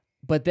 Yeah.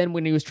 But then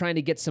when he was trying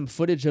to get some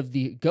footage of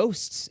the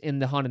ghosts in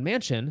the Haunted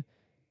Mansion,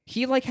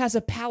 he like has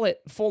a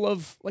pallet full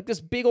of like this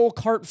big old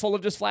cart full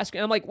of just flat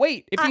screen. I'm like,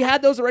 wait, if you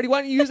had those already,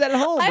 why don't you use that at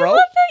home, bro? I love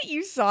that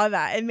you saw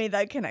that and made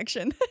that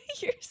connection.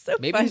 You're so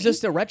Maybe funny. he's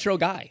just a retro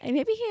guy. And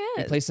maybe he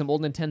He is. plays some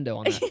old Nintendo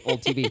on that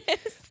old TV.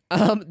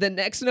 The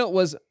next note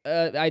was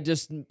I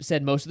just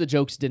said most of the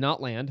jokes did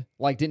not land.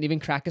 Like didn't even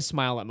crack a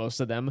smile at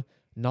most of them.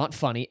 Not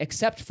funny,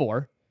 except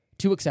for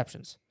 2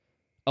 exceptions.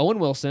 Owen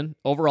Wilson,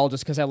 overall,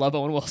 just because I love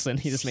Owen Wilson,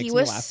 he just makes me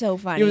laugh. He was so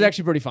funny. He was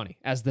actually pretty funny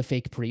as the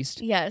fake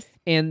priest. Yes.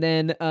 And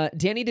then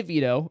Danny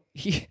DeVito,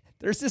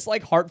 there's this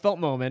like heartfelt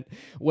moment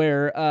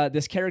where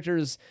this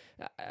character's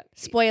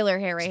Spoiler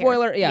here, right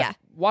spoiler, here. yeah,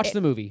 watch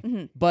the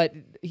movie. But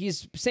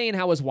he's saying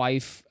how his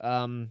wife,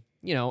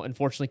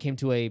 unfortunately came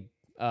to a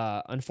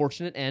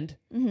unfortunate end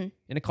in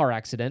a car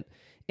accident,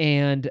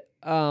 and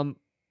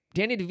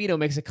Danny DeVito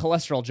makes a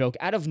cholesterol joke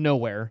out of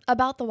nowhere.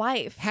 About the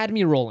wife. Had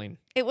me rolling.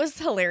 It was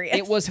hilarious.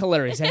 It was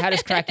hilarious. It had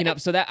us cracking up.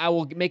 So that I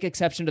will make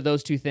exception to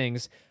those 2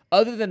 things.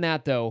 Other than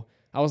that, though,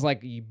 I was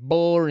like,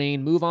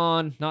 boring. Move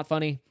on. Not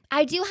funny.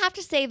 I do have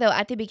to say, though,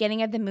 at the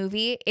beginning of the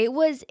movie, it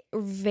was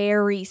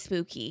very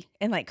spooky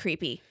and like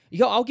creepy.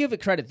 I'll give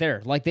it credit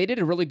there. Like they did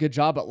a really good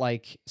job at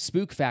like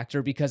spook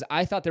factor because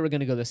I thought they were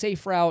going to go the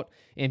safe route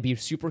and be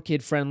super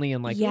kid friendly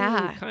and like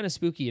kind of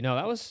spooky.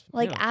 That was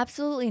like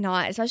absolutely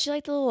not. Especially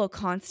like the little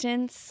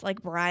Constance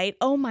like bride.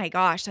 Oh my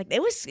gosh, like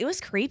it was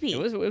creepy. It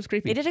was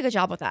creepy. They did a good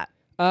job with that.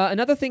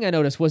 Another thing I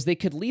noticed was they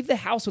could leave the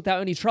house without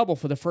any trouble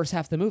for the first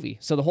half of the movie.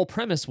 So the whole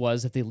premise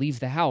was if they leave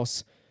the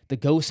house, the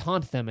ghosts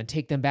haunt them and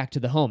take them back to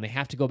the home. They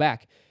have to go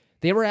back.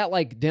 They were at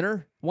like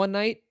dinner one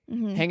night,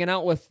 hanging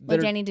out with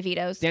Danny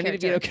DeVito's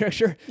DeVito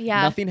character.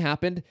 Yeah. Nothing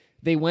happened.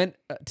 They went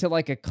to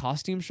like a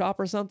costume shop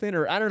or something,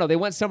 or I don't know. They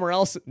went somewhere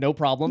else. No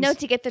problems. No,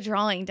 to get the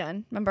drawing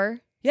done.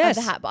 Remember? Yes.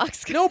 Of the hat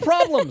box. No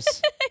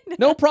problems.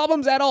 No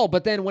problems at all.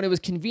 But then when it was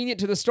convenient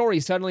to the story,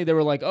 suddenly they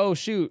were like, oh,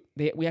 shoot,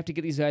 we have to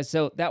get these guys.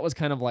 So that was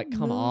kind of like,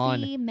 come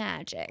on. Movie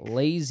magic.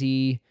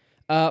 Lazy.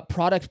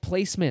 Product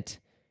placement,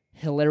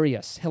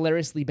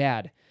 hilariously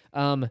bad.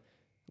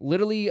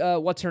 Literally,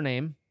 what's her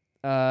name?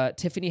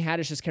 Tiffany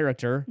Haddish's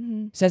character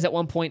says at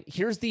one point,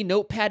 "Here's the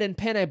notepad and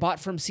pen I bought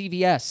from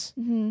CVS."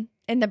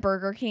 And the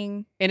Burger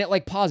King. And it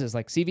like pauses,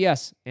 like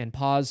CVS, and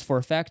pause for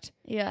effect.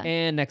 Yeah.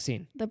 And next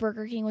scene. The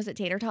Burger King, was it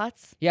tater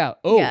tots? Yeah.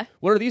 Oh, Yeah.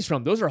 What are these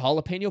from? Those are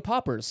jalapeno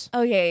poppers.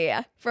 Oh,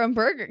 yeah. From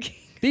Burger King.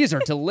 These are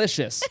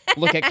delicious.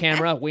 Look at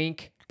camera,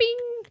 wink,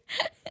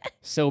 bing.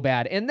 So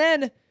bad. And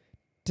then,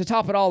 to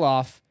top it all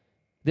off,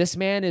 this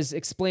man is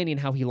explaining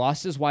how he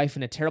lost his wife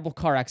in a terrible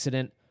car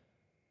accident,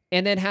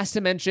 and then has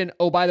to mention,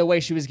 oh, by the way,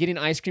 she was getting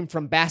ice cream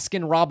from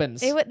Baskin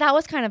Robbins. That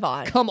was kind of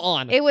odd. Come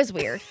on. It was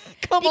weird.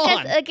 Come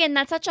on. Because, again,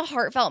 that's such a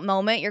heartfelt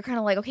moment. You're kind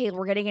of like, okay,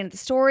 we're getting into the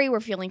story. We're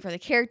feeling for the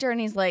character.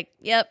 And he's like,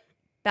 yep,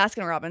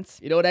 Baskin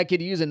Robbins. You know what? I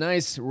could use a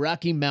nice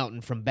Rocky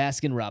Mountain from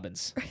Baskin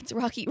Robbins. It's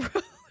Rocky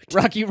Road.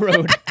 Rocky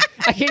Road.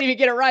 I can't even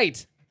get it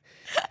right.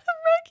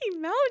 Rocky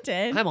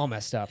Mountain. I'm all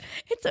messed up.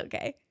 It's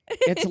okay.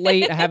 It's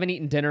late. I haven't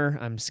eaten dinner.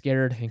 I'm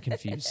scared and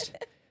confused.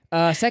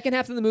 Second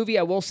half of the movie,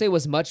 I will say,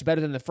 was much better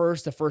than the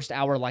first. The first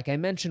hour, like I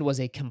mentioned, was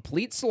a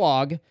complete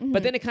slog,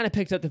 but then it kind of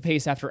picked up the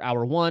pace after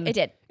hour one. It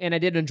did. And I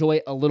did enjoy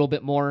it a little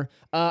bit more.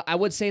 I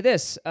would say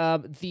this,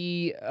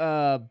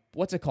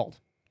 what's it called?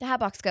 The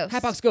Hatbox Ghost.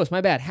 Hatbox Ghost,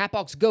 my bad.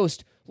 Hatbox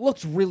Ghost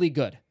looked really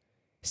good.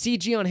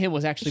 CG on him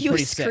was actually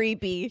pretty sick. He was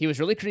creepy. He was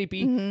really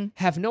creepy.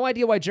 Have no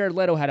idea why Jared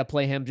Leto had to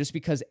play him, just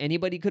because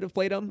anybody could have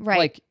played him. Right.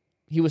 Like,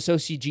 he was so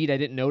CG'd, I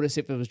didn't notice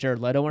if it was Jared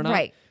Leto or not.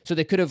 Right. So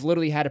they could have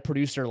literally had a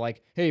producer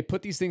like, hey,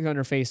 put these things on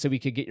your face so we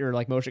could get your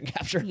like motion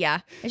capture.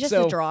 Yeah. It's just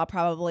So- a draw,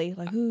 probably.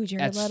 Like, ooh,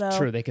 Jared That's Leto.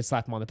 true. They could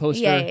slap him on the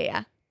poster.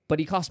 Yeah. But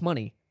he cost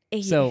money.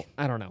 Yeah. So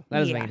I don't know. That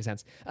doesn't make Yeah. any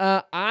sense.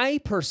 I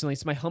personally,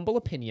 it's my humble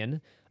opinion,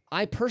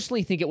 I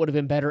personally think it would have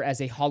been better as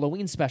a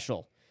Halloween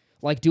special.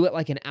 Like, do it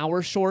like an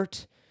hour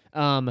short.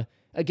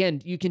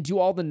 Again, you can do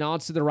all the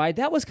nods to the ride.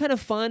 That was kind of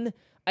fun.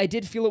 I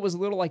did feel it was a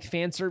little like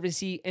fan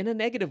servicey in a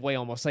negative way,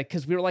 almost like,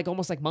 because we were like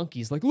almost like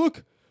monkeys. Like,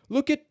 look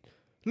at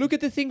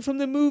the thing from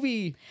the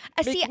movie.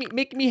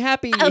 Make me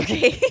happy.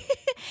 Okay.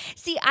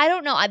 See, I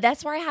don't know.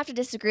 That's where I have to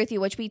disagree with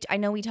you, which I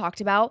know we talked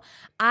about.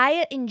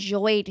 I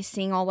enjoyed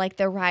seeing all like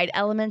the ride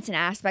elements and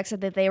aspects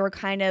that they were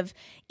kind of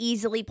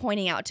easily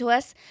pointing out to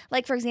us.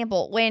 Like, for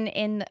example,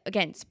 when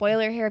again,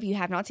 spoiler here, if you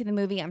have not seen the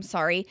movie, I'm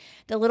sorry.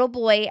 The little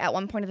boy at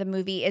one point of the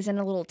movie is in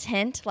a little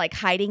tent, like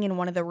hiding in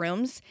one of the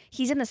rooms.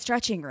 He's in the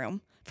stretching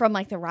room from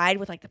like the ride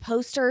with like the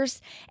posters,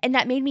 and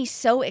that made me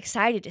so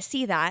excited to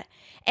see that.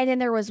 And then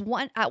there was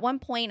at one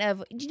point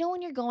of, you know,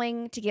 when you're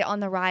going to get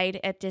on the ride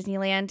at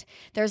Disneyland,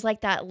 there's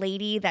like that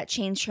lady that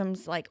changed from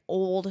like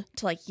old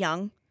to like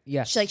young.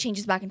 Yes. She like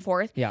changes back and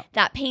forth. Yeah.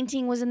 That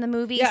painting was in the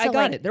movie. Yeah, so, I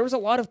got it. There was a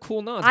lot of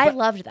cool nods. I but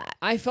loved that.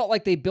 I felt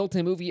like they built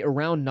a movie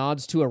around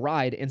nods to a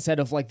ride instead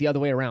of like the other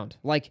way around.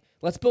 Like,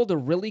 let's build a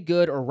really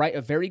good or write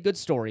a very good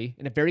story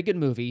and a very good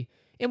movie,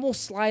 and we'll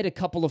slide a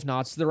couple of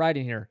nods to the ride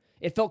in here.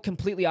 It felt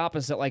completely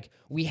opposite. Like,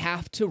 we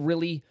have to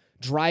really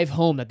drive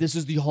home that this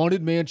is the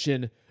Haunted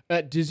Mansion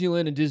at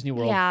Disneyland and Disney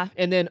World. Yeah.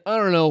 And then, I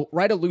don't know,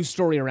 write a loose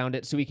story around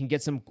it so we can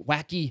get some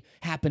wacky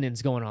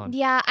happenings going on.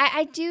 Yeah,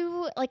 I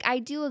do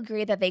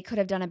agree that they could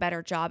have done a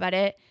better job at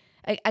it.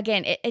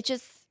 Again, it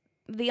just,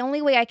 the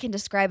only way I can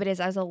describe it is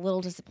I was a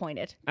little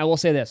disappointed. I will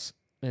say this.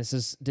 This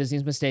is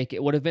Disney's mistake.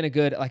 It would have been a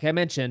good, like I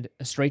mentioned,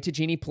 a straight to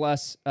Genie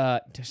Plus,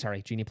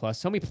 Genie Plus,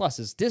 so many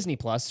pluses, Disney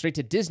Plus, straight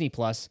to Disney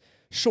Plus,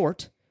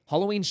 short,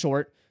 Halloween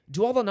short,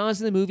 do all the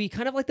nods in the movie,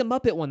 kind of like the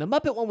Muppet one. The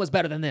Muppet one was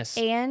better than this.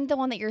 And the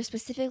one that you're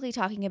specifically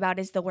talking about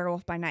is the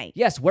Werewolf by Night.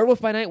 Yes,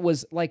 Werewolf by Night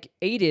was like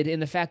aided in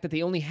the fact that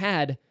they only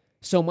had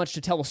so much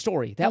to tell a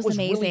story. That was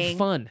really amazing.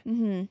 fun.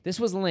 Mm-hmm. This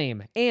was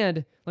lame.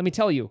 And let me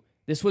tell you,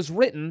 this was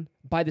written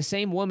by the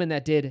same woman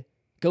that did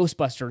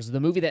Ghostbusters, the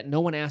movie that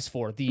no one asked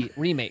for, the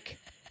remake.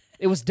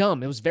 It was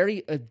dumb. It was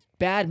a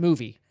bad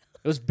movie.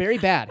 It was very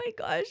bad. Oh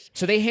my gosh.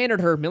 So they handed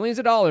her millions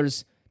of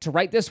dollars to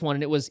write this one,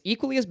 and it was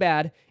equally as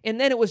bad. And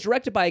then it was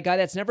directed by a guy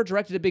that's never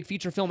directed a big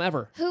feature film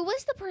ever. Who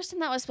was the person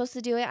that was supposed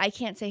to do it? I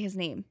can't say his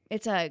name.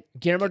 It's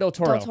Guillermo del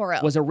Toro, Del Toro.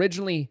 was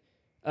originally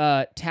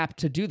tapped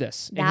to do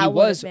this. And That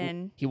would have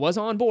been. he was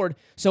on board.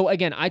 So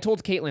again, I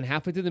told Caitlin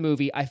halfway through the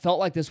movie, I felt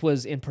like this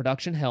was in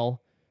production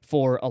hell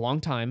for a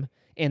long time,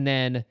 and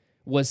then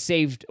was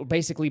saved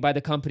basically by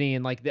the company.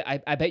 And like,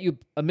 I bet you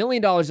 $1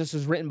 million this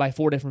was written by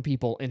 4 different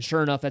people. And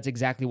sure enough, that's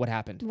exactly what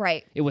happened.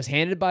 right. It was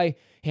handed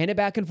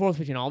back and forth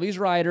between all these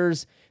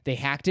writers. They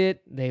hacked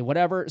it, they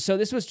whatever. So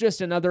this was just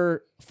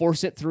another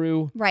force it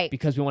through, Right.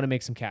 because we want to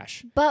make some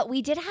cash. But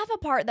we did have a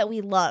part that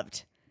we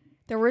loved.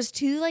 There was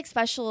 2 like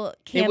special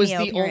cameo It was the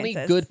appearances.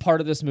 only good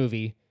part of this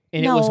movie,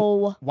 and it No.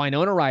 was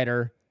Winona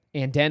Ryder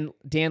and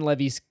Dan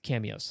Levy's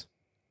cameos.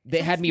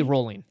 They had me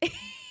rolling.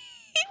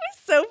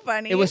 So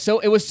funny. It was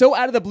so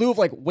out of the blue of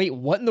like, wait,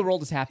 what in the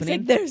world is It's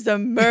happening? like, there's a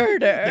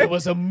murder. There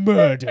was a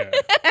murder.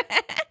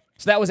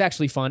 So that was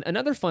actually fun.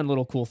 Another fun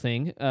little cool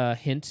thing,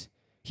 hint,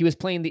 he was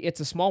playing the It's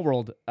a Small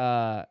World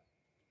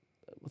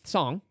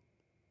song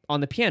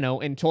on the piano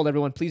and told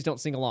everyone, please don't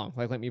sing along.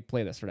 Like, let me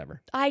play this,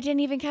 whatever. I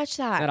didn't even catch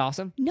that. Isn't that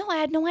awesome? No, I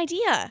had no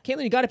idea.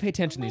 Caitlin, you got to pay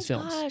attention Oh to these my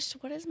films. gosh,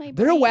 what is my brain?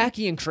 They're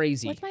wacky and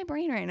crazy. What's my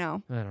brain right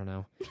now? I don't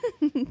know.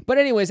 But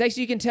anyways, as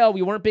you can tell,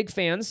 we weren't big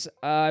fans.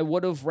 I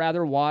would have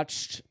rather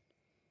watched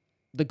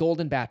The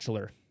Golden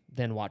Bachelor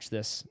than watch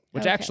this,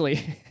 which Okay.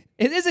 actually,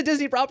 it is a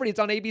Disney property. It's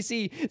on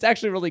ABC. It's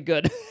actually really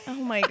good. Oh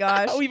my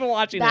gosh. We've been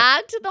watching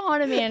Back to the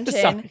Haunted Mansion.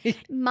 Sorry.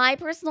 My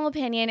personal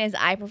opinion is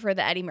I prefer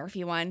the Eddie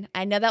Murphy one.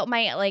 I know that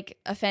might like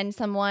offend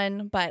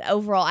someone, but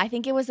overall, I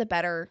think it was a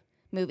better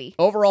movie.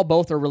 Overall,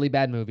 both are really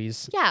bad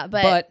movies. Yeah,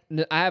 but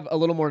I have a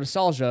little more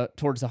nostalgia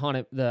towards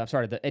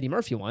the Eddie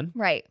Murphy one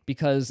right.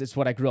 because it's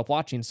what I grew up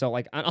watching. So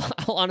like, I'll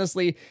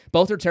honestly,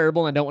 both are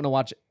terrible and I don't want to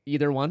watch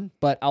either one,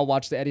 but I'll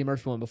watch the Eddie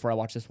Murphy one before I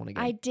watch this one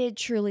again. I did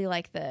truly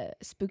like the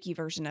spooky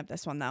version of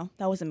this one though.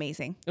 That was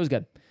amazing. It was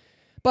good.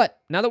 But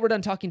now that we're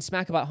done talking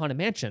smack about Haunted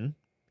Mansion,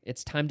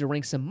 it's time to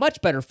rank some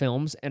much better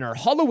films in our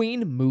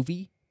Halloween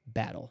movie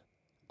battle.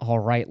 All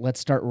right, let's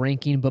start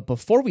ranking. But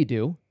before we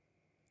do,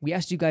 we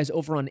asked you guys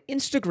over on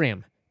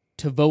Instagram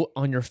to vote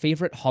on your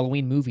favorite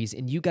Halloween movies,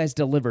 and you guys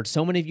delivered.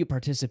 So many of you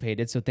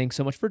participated, so thanks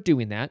so much for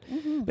doing that.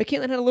 But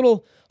Caitlin had a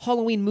little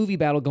Halloween movie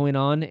battle going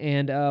on,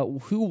 and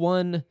who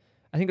won?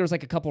 I think there was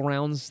like a couple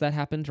rounds that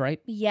happened, right?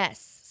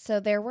 Yes. So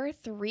there were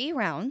 3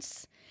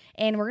 rounds.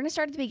 And we're going to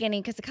start at the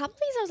beginning because a couple of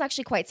these I was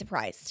actually quite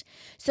surprised.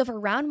 So for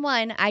round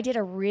 1, I did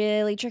a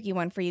really tricky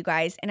one for you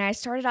guys. And I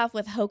started off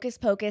with Hocus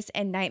Pocus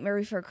and Nightmare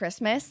Before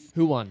Christmas.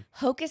 Who won?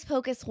 Hocus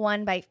Pocus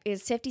won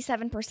is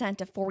 57%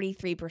 to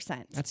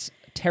 43%. That's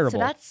terrible. So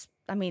that's,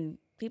 I mean,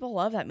 people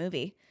love that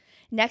movie.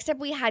 Next up,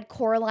 we had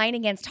Coraline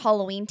against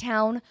Halloween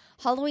Town.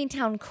 Halloween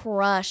Town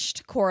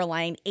crushed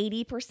Coraline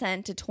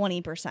 80% to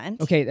 20%.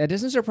 Okay, that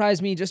doesn't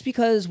surprise me just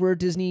because we're a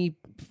Disney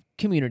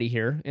community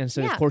here. And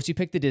so, Yeah. of course, you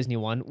picked the Disney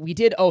one. We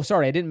did. Oh,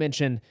 sorry. I didn't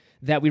mention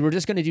that we were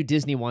just going to do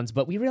Disney ones,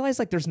 but we realized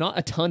like there's not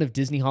a ton of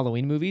Disney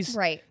Halloween movies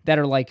Right. that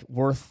are like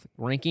worth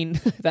ranking,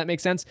 if that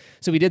makes sense.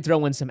 So we did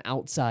throw in some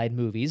outside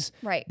movies.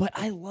 Right. But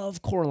I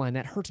love Coraline.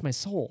 That hurts my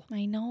soul.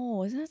 I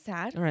know. Isn't that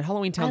sad? All right.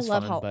 Halloween Town's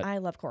fun, but I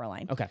love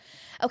Coraline. okay.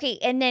 Okay,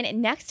 and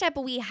then next up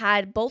we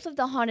had both of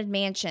the Haunted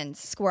Mansions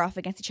square off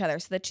against each other.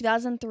 So the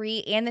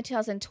 2003 and the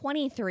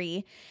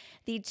 2023.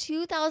 The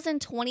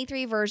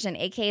 2023 version,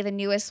 aka the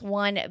newest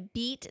one,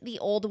 beat the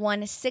old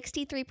one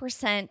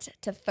 63%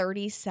 to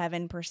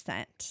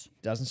 37%.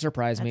 Doesn't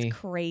surprise That's me.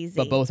 crazy.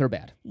 But both are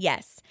bad.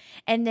 Yes.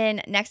 And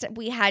then next up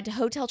we had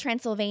Hotel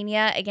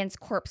Transylvania against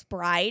Corpse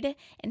Bride,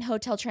 and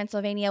Hotel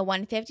Transylvania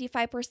won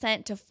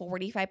 55% to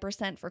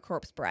 45% for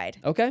Corpse Bride.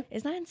 Okay.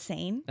 Isn't that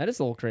insane? That is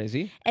a little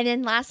crazy. And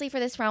then lastly for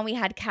this round, we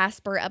had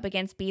Casper up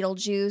against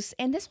Beetlejuice.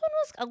 And this one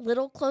was a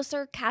little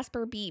closer.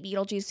 Casper beat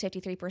Beetlejuice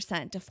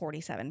 53% to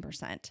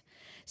 47%.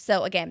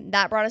 So again,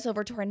 that brought us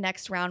over to our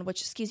next round,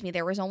 which,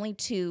 there was only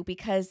 2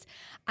 because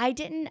I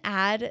didn't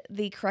add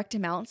the correct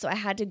amount. So I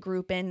had to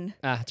group in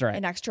That's right.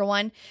 an extra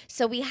one.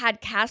 So we had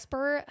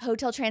Casper,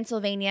 Hotel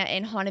Transylvania,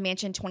 and Haunted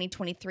Mansion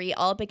 2023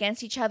 all up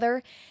against each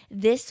other.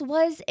 This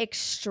was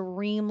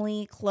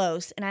extremely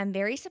close. And I'm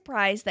very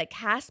surprised that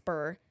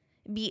Casper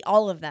beat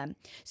all of them.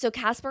 So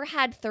Casper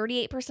had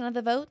 38% of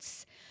the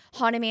votes,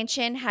 Haunted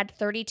Mansion had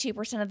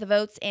 32% of the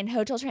votes, and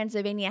Hotel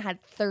Transylvania had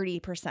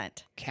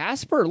 30%.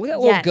 Casper, look at that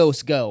little Yes.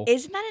 ghost go.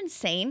 Isn't that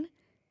insane?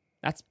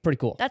 That's pretty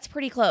cool. That's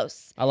pretty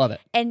close. I love it.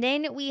 And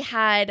then we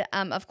had,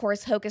 of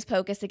course, Hocus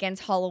Pocus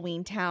against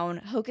Halloween Town.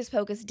 Hocus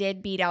Pocus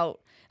did beat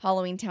out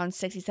Halloween Town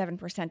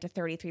 67% to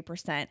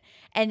 33%.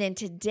 And then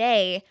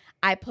today,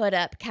 I put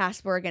up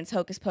Casper against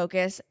Hocus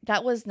Pocus.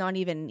 That was not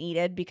even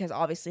needed because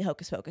obviously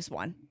Hocus Pocus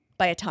won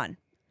by a ton.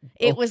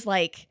 It was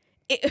like,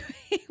 it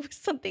was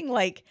something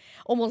like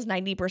almost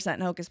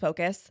 90% Hocus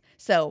Pocus.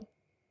 So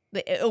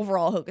the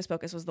overall Hocus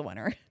Pocus was the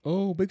winner.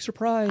 Oh, big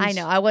surprise. I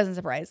know. I wasn't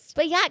surprised.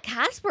 But yeah,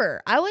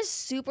 Casper. I was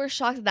super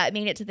shocked that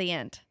made it to the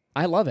end.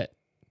 I love it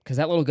because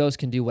that little ghost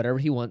can do whatever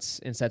he wants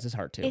and sets his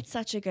heart to. It's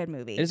such a good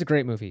movie. It is a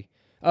great movie.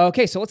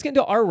 Okay, so let's get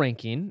into our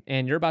ranking,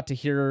 and you're about to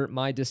hear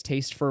my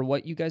distaste for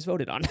what you guys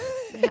voted on.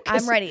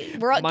 I'm ready.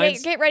 We're all,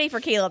 get ready for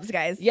Caleb's,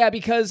 guys. Yeah,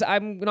 because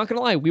I'm not going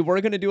to lie. We were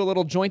going to do a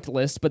little joint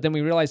list, but then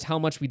we realized how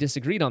much we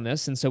disagreed on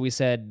this, and so we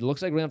said,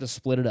 looks like we're going to have to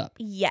split it up.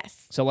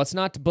 Yes. So let's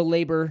not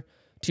belabor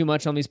too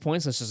much on these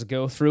points. Let's just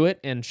go through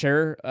it and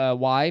share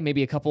why,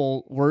 maybe a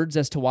couple words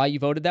as to why you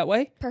voted that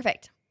way.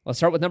 Perfect. Let's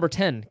start with number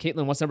 10.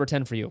 Caitlin, what's number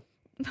 10 for you?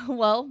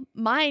 Well,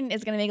 mine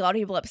is going to make a lot of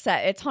people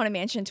upset. It's Haunted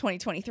Mansion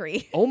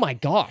 2023. Oh my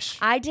gosh.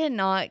 I did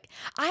not.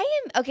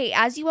 Okay,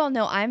 as you all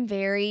know, I'm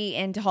very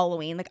into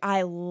Halloween. Like,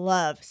 I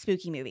love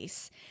spooky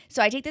movies.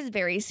 So I take this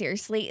very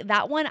seriously.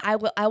 That one, I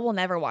will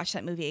never watch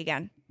that movie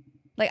again.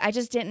 Like, I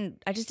just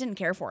didn't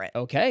care for it.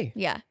 Okay.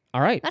 Yeah.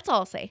 All right. That's all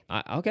I'll say.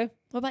 Okay.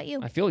 What about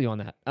you? I feel you on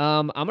that.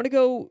 I'm going to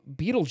go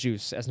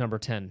Beetlejuice as number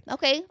 10.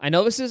 Okay. I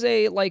know this is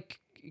a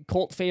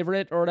cult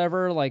favorite or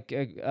whatever, like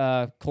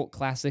a cult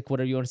classic,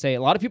 whatever you want to say.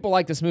 A lot of people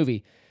like this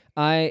movie.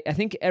 I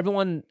think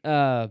everyone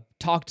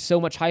talked so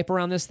much hype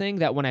around this thing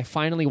that when I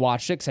finally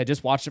watched it, because I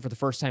just watched it for the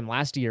first time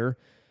last year,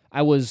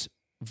 I was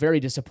very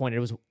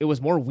disappointed. It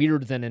was more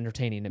weird than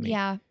entertaining to me.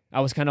 Yeah.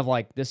 I was kind of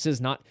like, this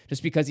is not,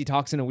 just because he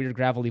talks in a weird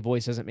gravelly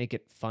voice doesn't make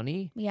it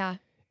funny. Yeah.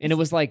 And it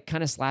was like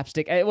kind of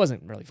slapstick. It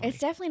wasn't really funny. It's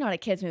definitely not a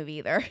kid's movie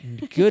either.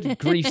 Good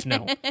grief,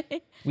 no.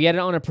 We had it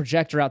on a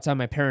projector outside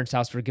my parents'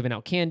 house for giving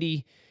out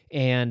candy,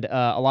 and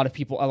a lot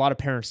of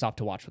parents stopped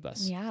to watch with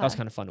us. Yeah. That was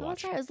kind of fun to Oh,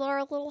 watch. that's right. It was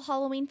our little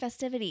Halloween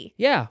festivity.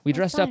 Yeah, we That's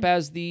dressed up fun.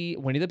 as the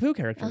Winnie the Pooh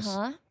characters.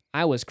 Uh-huh.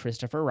 I was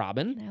Christopher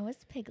Robin. And I was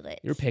Piglet.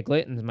 You were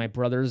Piglet, and my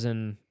brothers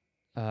and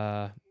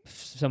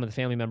some of the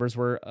family members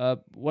were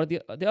what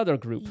are the other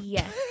group?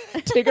 Yes.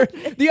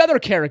 Tigger, the other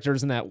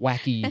characters in that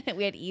wacky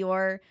We had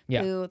Eeyore,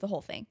 Yeah. Pooh, the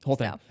whole thing. whole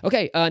thing. So.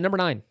 Okay, number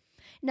 9.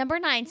 Number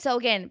 9. So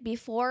again,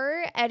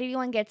 before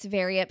anyone gets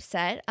very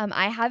upset,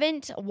 I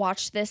haven't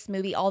watched this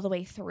movie all the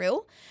way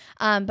through,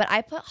 but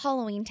I put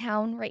Halloween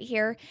Town right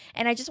here,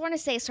 and I just want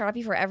to start off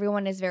before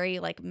everyone is very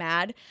like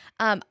mad.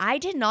 I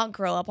did not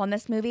grow up on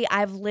this movie.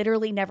 I've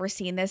literally never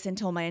seen this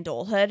until my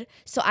adulthood,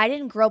 so I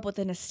didn't grow up with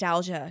the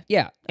nostalgia.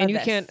 Yeah, and Of you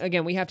this. can't.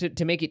 Again, we have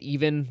to make it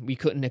even. We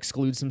couldn't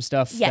exclude some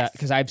stuff. Yes.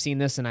 Because I've seen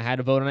this and I had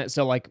to vote on it.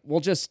 So like, we'll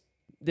just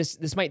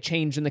this might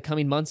change in the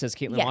coming months as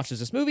Caitlin Yes. watches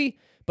this movie.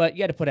 But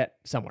you had to put it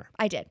somewhere.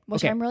 I did,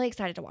 which Okay. I'm really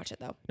excited to watch it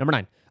though. Number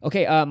 9.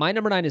 Okay, my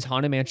number 9 is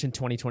Haunted Mansion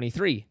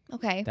 2023.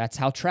 Okay. That's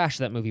how trash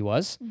that movie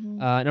was. Mm-hmm.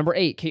 Number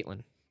 8,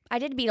 Caitlin. I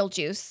did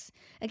Beetlejuice.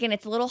 Again,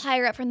 it's a little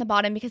higher up from the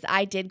bottom because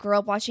I did grow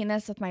up watching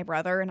this with my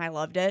brother and I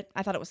loved it.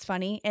 I thought it was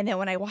funny. And then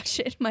when I watched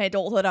it in my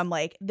adulthood, I'm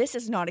like, this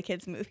is not a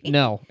kid's movie.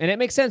 No, and it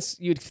makes sense.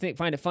 You'd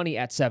find it funny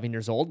at 7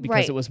 years old because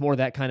Right. it was more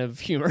that kind of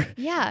humor.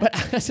 Yeah.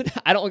 But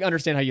I don't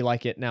understand how you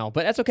like it now.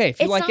 But that's okay. If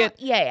you It's like not, it,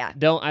 yeah.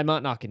 I'm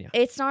not knocking you.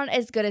 It's not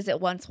as good as it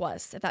once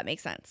was, if that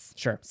makes sense.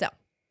 Sure. So,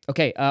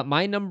 Okay,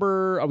 my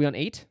number, are we on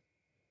 8?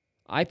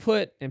 I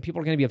put, and people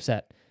are going to be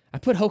upset, I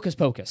put Hocus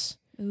Pocus.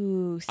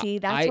 ooh, see,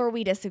 that's where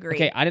we disagree.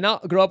 Okay, I did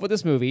not grow up with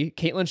this movie.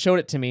 Caitlin showed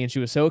it to me, and she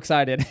was so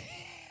excited.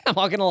 I'm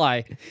not going to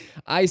lie.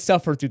 I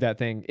suffered through that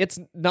thing. It's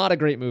not a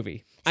great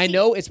movie. I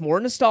know it's more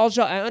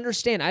nostalgia. I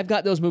understand. I've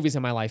got those movies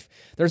in my life.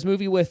 There's a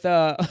movie with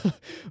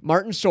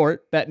Martin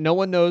Short that no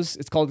one knows.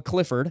 It's called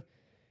Clifford.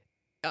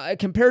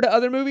 Compared to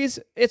other movies,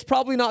 it's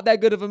probably not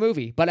that good of a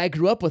movie, but I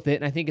grew up with it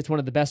and I think it's one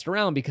of the best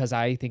around because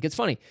I think it's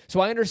funny.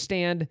 So I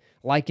understand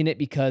liking it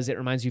because it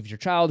reminds you of your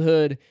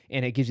childhood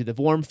and it gives you the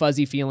warm,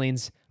 fuzzy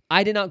feelings.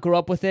 I did not grow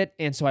up with it,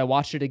 and so I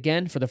watched it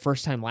again for the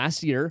first time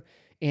last year,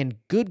 and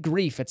good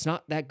grief, it's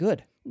not that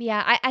good.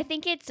 Yeah, I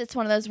think it's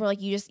one of those where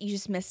like you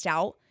just missed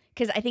out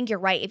because I think you're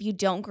right. If you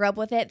don't grow up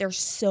with it, there's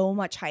so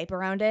much hype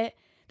around it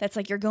that's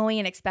like you're going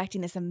and expecting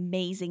this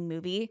amazing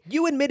movie.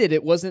 You admitted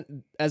it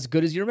wasn't as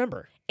good as you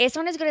remember. It's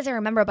not as good as I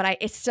remember, but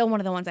it's still one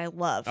of the ones I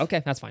love.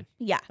 Okay, that's fine.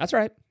 Yeah. That's all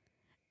right.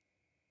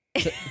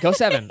 So, go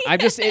 7.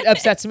 It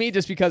upsets me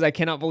just because I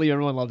cannot believe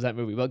everyone loves that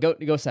movie. But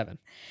go 7.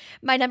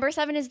 My number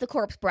 7 is The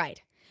Corpse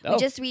Bride. Oh.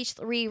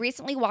 We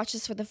recently watched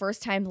this for the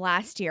first time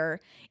last year.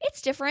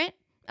 It's different.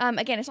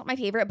 Again, it's not my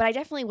favorite, but I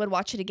definitely would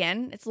watch it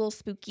again. It's a little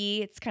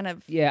spooky. It's kind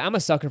of Yeah, I'm a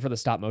sucker for the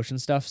stop motion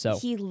stuff. So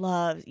he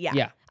loves. Yeah.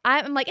 Yeah.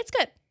 I'm like, it's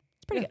good.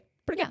 It's pretty Yeah, good.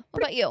 pretty Yeah. good.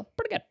 What about you?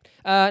 Pretty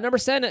good. Number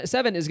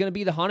 7 is going to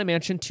be the Haunted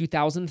Mansion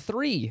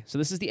 2003. So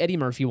this is the Eddie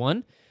Murphy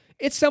one.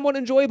 It's somewhat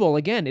enjoyable.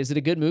 Again, is it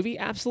a good movie?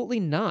 Absolutely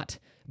not.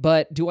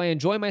 But do I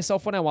enjoy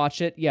myself when I watch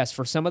it? Yes,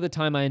 for some of the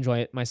time I enjoy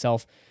it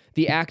myself.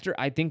 The actor,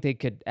 I think they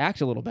could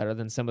act a little better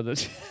than some of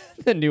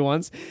the new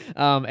ones.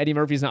 Eddie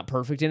Murphy's not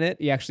perfect in it.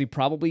 He actually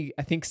probably,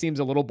 I think, seems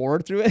a little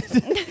bored through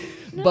it.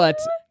 But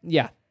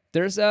yeah,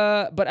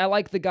 but I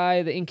like the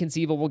guy, the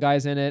inconceivable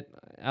guy's in it.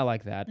 I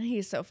like that.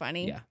 He's so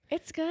funny. Yeah.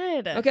 It's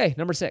good. Okay,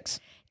 number 6.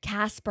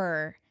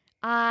 Casper.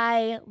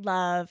 I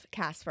love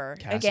Casper.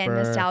 Again, Casper.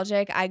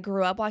 nostalgic. I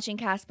grew up watching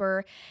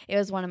Casper. It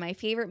was one of my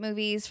favorite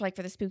movies for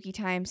the spooky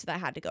time, so that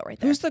had to go right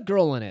there. Who's the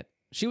girl in it?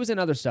 She was in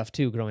other stuff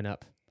too growing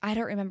up. I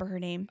don't remember her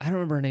name. I don't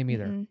remember her name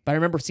either, but I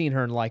remember seeing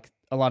her in like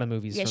a lot of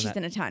movies. Yeah, from she's that.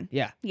 in a ton.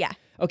 Yeah. Yeah.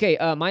 Okay,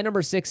 my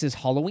number 6 is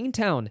Halloween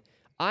Town.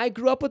 I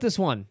grew up with this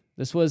one.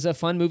 This was a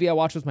fun movie I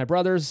watched with my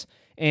brothers,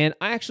 and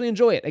I actually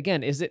enjoy it.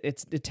 Again, it's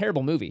a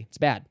terrible movie. It's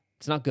bad.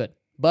 It's not good,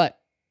 but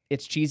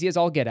it's cheesy as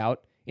all get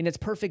out, and it's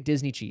perfect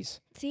Disney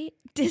cheese. See?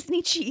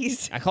 Disney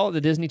cheese. I call it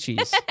the Disney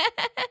cheese.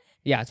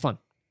 Yeah, it's fun.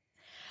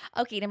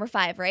 Okay, number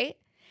 5, right?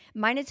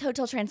 Mine is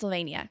Hotel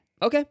Transylvania.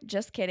 Okay.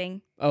 Just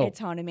kidding. Oh. It's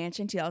Haunted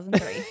Mansion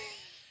 2003.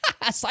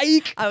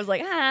 Psych. I was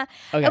like,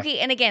 Okay,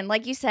 and again,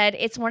 like you said,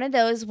 it's one of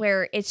those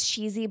where it's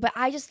cheesy, but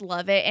I just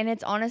love it. And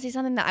it's honestly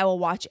something that I will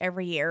watch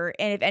every year.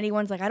 And if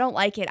anyone's like, I don't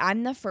like it,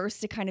 I'm the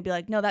first to kind of be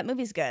like, no, that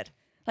movie's good.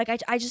 Like,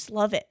 I just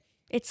love it.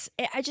 It's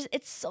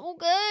so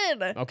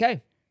good.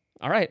 Okay.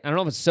 All right. I don't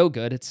know if it's so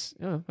good. It's,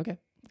 okay.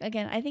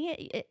 Again, I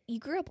think you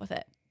grew up with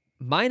it.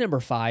 My number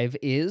 5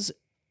 is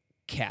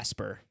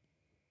Casper.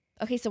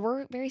 Okay, so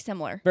we're very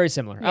similar. Very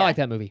similar. I Yeah. like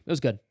that movie. It was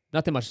good.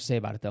 Nothing much to say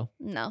about it, though.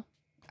 No.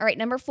 All right,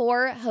 number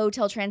 4,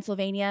 Hotel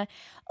Transylvania.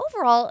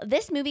 Overall,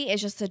 this movie is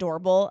just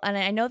adorable. And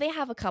I know they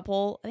have a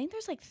couple, I think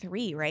there's like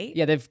 3, right?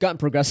 Yeah, they've gotten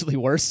progressively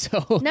worse.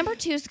 So, Number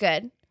 2's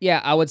good.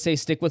 yeah, I would say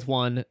stick with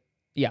 1.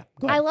 Yeah,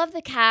 go I ahead. love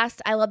the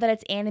cast. I love that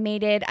it's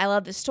animated. I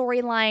love the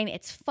storyline.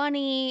 It's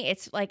funny.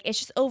 It's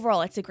just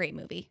overall, it's a great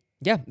movie.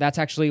 Yeah, that's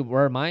actually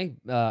where my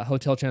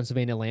Hotel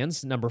Transylvania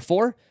lands. Number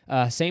 4,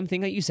 same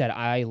thing that you said.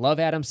 I love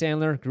Adam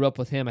Sandler. Grew up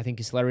with him. I think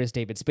he's hilarious.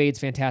 David Spade's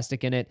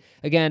fantastic in it.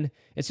 Again,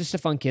 it's just a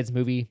fun kids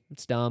movie.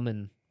 It's dumb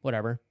and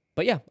whatever.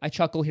 But yeah, I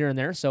chuckle here and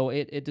there, so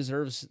it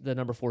deserves the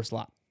number 4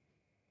 slot.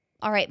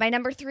 All right, my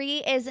number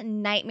 3 is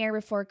Nightmare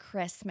Before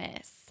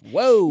Christmas.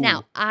 Whoa.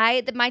 Now,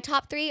 my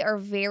top 3 are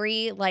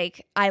very,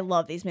 I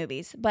love these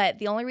movies, but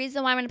the only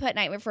reason why I'm going to put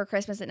Nightmare Before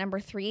Christmas at number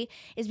 3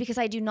 is because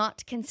I do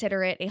not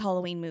consider it a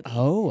Halloween movie.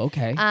 Oh,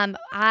 okay.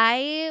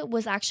 I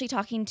was actually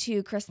talking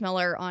to Chris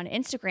Miller on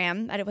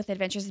Instagram with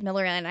Adventures of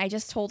Miller, and I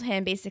just told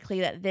him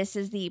basically that this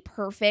is the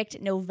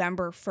perfect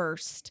November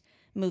 1st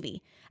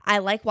movie. I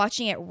like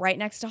watching it right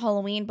next to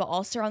Halloween, but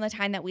also around the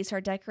time that we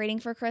start decorating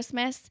for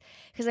Christmas,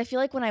 because I feel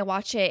like when I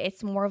watch it,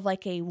 it's more of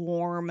like a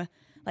warm,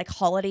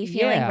 holiday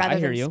feeling rather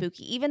than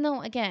spooky. Even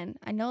though, again,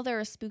 I know there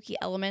are spooky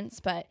elements,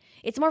 but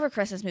it's more of a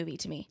Christmas movie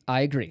to me.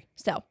 I agree.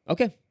 So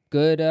okay,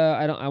 good.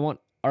 I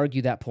won't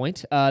argue that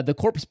point. The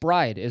Corpse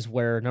Bride is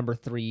where number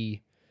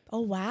 3. Oh,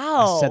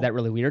 wow. I said that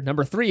really weird.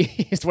 Number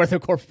 3 is where The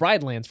Corpse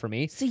Bride lands for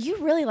me. So you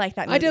really like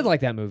that movie. I did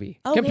like that movie.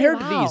 Oh, Compared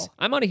wow. to these,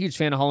 I'm not a huge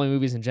fan of Halloween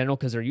movies in general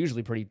because they're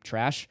usually pretty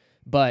trash.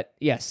 But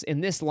yes, in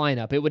this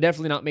lineup, it would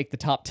definitely not make the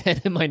top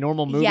 10 in my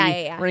normal movie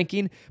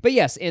ranking. But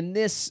yes, in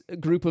this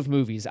group of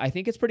movies, I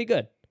think it's pretty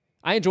good.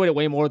 I enjoyed it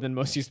way more than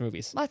most of these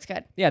movies. Well, that's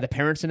good. Yeah, the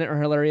parents in it are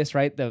hilarious,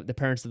 right? The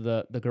parents of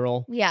the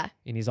girl. Yeah.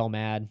 And he's all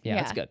mad. Yeah,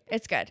 it's good.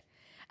 It's good.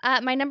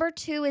 My number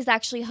 2 is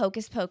actually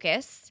Hocus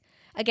Pocus.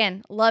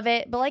 Again, love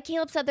it. But like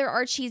Caleb said, there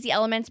are cheesy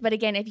elements. But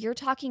again, if you're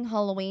talking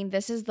Halloween,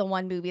 this is the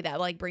one movie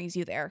that brings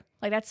you there.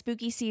 That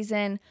spooky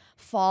season,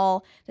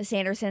 fall, the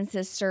Sanderson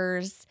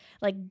sisters,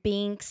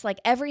 Binks,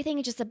 everything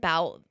is just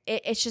about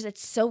it.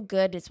 It's so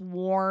good. It's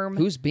warm.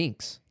 Who's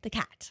Binks? The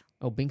cat.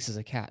 Oh, Binks is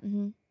a cat.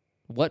 Mm-hmm.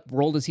 What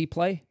role does he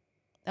play?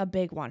 A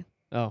big one.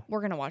 Oh, we're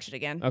gonna watch it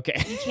again. Okay.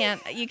 You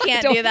can't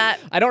do that.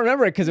 I don't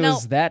remember it because it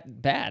was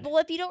that bad. Well,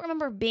 if you don't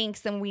remember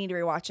Binks, then we need to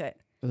rewatch it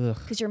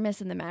because you're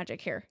missing the magic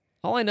here.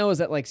 All I know is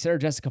that Sarah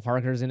Jessica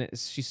Parker's in it.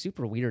 She's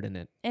super weird in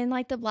it. And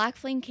the black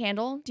flame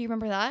candle. Do you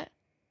remember that?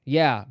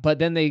 Yeah, but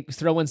then they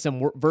throw in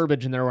some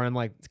verbiage in there where I'm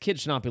like,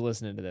 kids should not be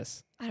listening to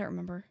this. I don't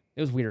remember.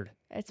 It was weird.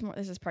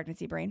 This is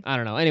pregnancy brain. I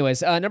don't know.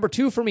 Anyways, number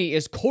 2 for me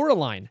is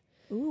Coraline.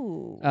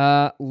 Ooh.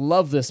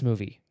 Love this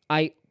movie.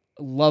 I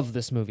love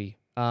this movie.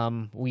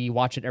 We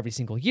watch it every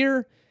single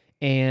year,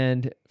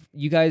 and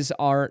you guys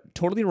are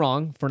totally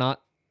wrong for not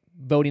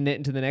voting it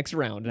into the next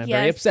round, and I'm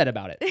very upset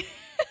about it.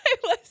 I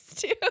was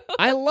too.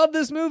 I love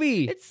this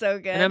movie. It's so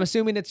good. And I'm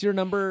assuming it's your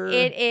number.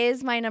 It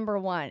is my number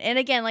 1. And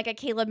again, like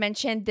Caleb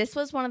mentioned, this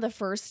was one of the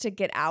first to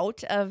get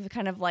out of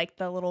kind of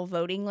the little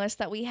voting list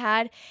that we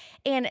had.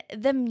 And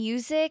the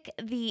music,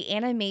 the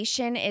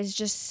animation is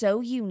just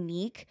so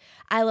unique.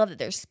 I love that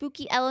there's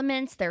spooky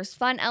elements, there's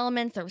fun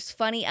elements, there's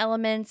funny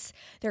elements,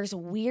 there's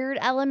weird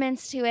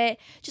elements to it.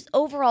 Just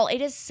overall,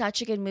 it is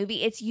such a good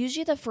movie. It's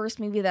usually the first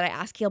movie that I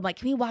ask Caleb,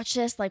 can we watch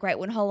this right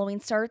when Halloween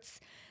starts?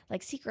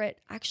 Secret,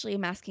 actually,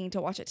 I'm asking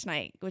to watch it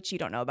tonight, which you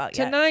don't know about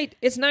yet. Tonight,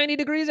 it's 90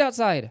 degrees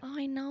outside. Oh,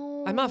 I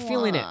know. I'm not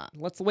feeling it.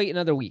 Let's wait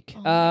another week.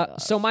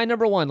 Oh my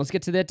number 1, let's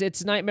get to that.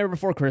 It's Nightmare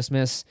Before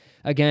Christmas.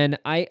 Again,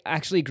 I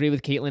actually agree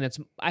with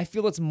Caitlin. I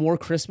feel it's more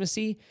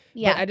Christmassy.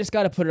 Yeah. But I just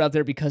got to put it out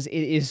there because it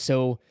is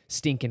so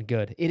stinking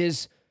good. It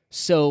is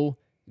so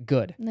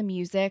good. The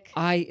music.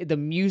 The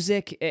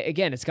music,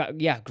 again, it's got,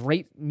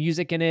 great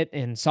music in it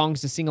and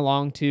songs to sing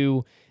along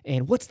to.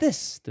 And what's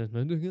this?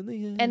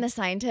 And the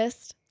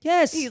scientist.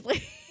 Yes. He's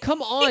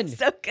Come on. He's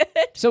so good.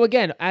 So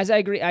again, I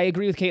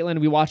agree with Caitlin.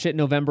 We watch it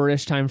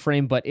November-ish time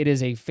frame, but it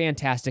is a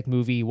fantastic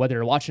movie. Whether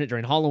you're watching it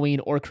during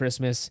Halloween or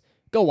Christmas,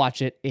 go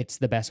watch it. It's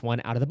the best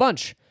one out of the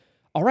bunch.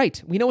 All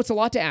right. We know it's a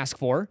lot to ask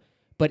for,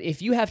 but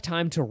if you have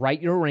time to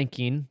write your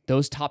ranking,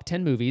 those top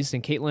 10 movies,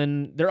 and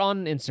Caitlin, they're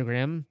on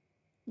Instagram.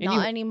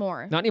 Not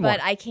anymore. Not anymore.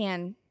 But I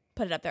can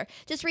put it up there.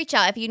 Just reach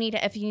out if you need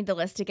the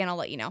list again. I'll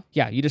let you know.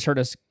 Yeah, you just heard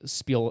us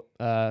spiel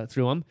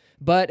through them,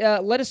 but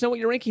let us know what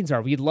your rankings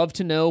are. We'd love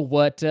to know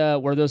what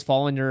where those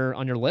fall on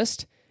your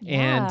list.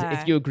 Yeah. And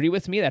if you agree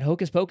with me that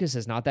Hocus Pocus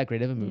is not that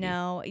great of a movie.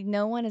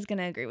 No one is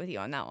gonna agree with you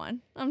on that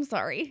one. I'm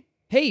sorry.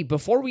 Hey,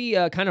 before we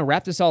kind of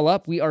wrap this all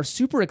up, we are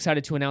super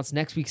excited to announce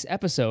next week's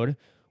episode.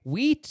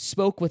 We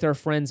spoke with our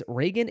friends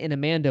Reagan and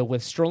Amanda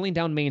with Strolling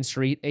Down Main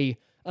Street, a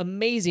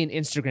amazing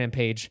Instagram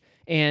page.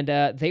 And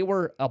they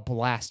were a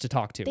blast to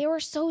talk to. They were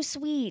so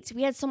sweet.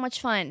 We had so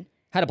much fun.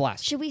 Had a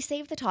blast. Should we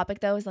save the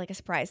topic, though, as a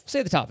surprise?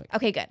 Say the topic.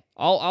 Okay, good.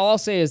 All I'll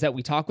say is that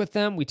we talk with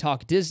them. We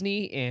talk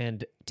Disney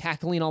and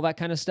tackling all that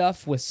kind of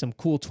stuff with some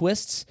cool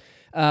twists.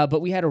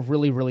 But we had a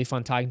really, really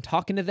fun time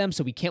talking to them,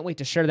 so we can't wait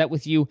to share that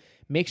with you.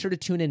 Make sure to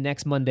tune in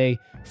next Monday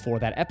for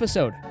that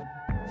episode.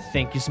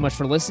 Thank you so much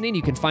for listening.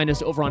 You can find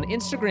us over on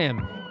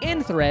Instagram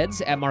and Threads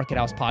at Market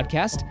House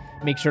Podcast.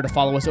 Make sure to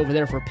follow us over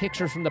there for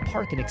pictures from the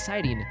park and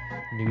exciting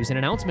news and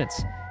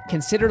announcements.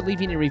 Consider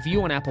leaving a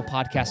review on Apple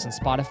Podcasts and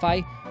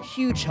Spotify.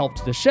 Huge help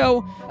to the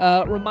show.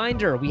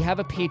 Reminder, we have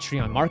a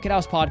Patreon,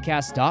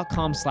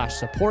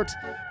 markethousepodcast.com/support.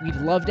 We'd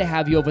love to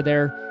have you over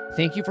there.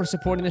 Thank you for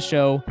supporting the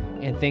show.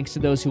 and thanks to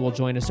those who will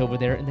join us over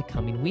there in the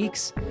coming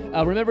weeks.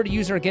 Remember to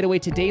use our Getaway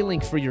Today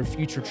link for your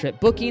future trip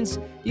bookings.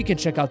 You can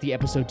check out the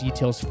episode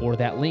details for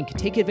that link.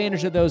 Take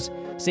advantage of those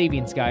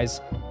savings,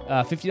 guys.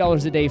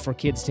 $50 a day for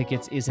kids'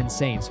 tickets is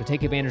insane, so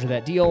take advantage of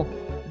that deal.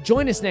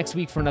 Join us next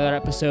week for another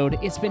episode.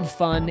 It's been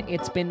fun.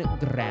 It's been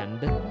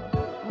grand.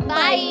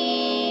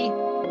 Bye.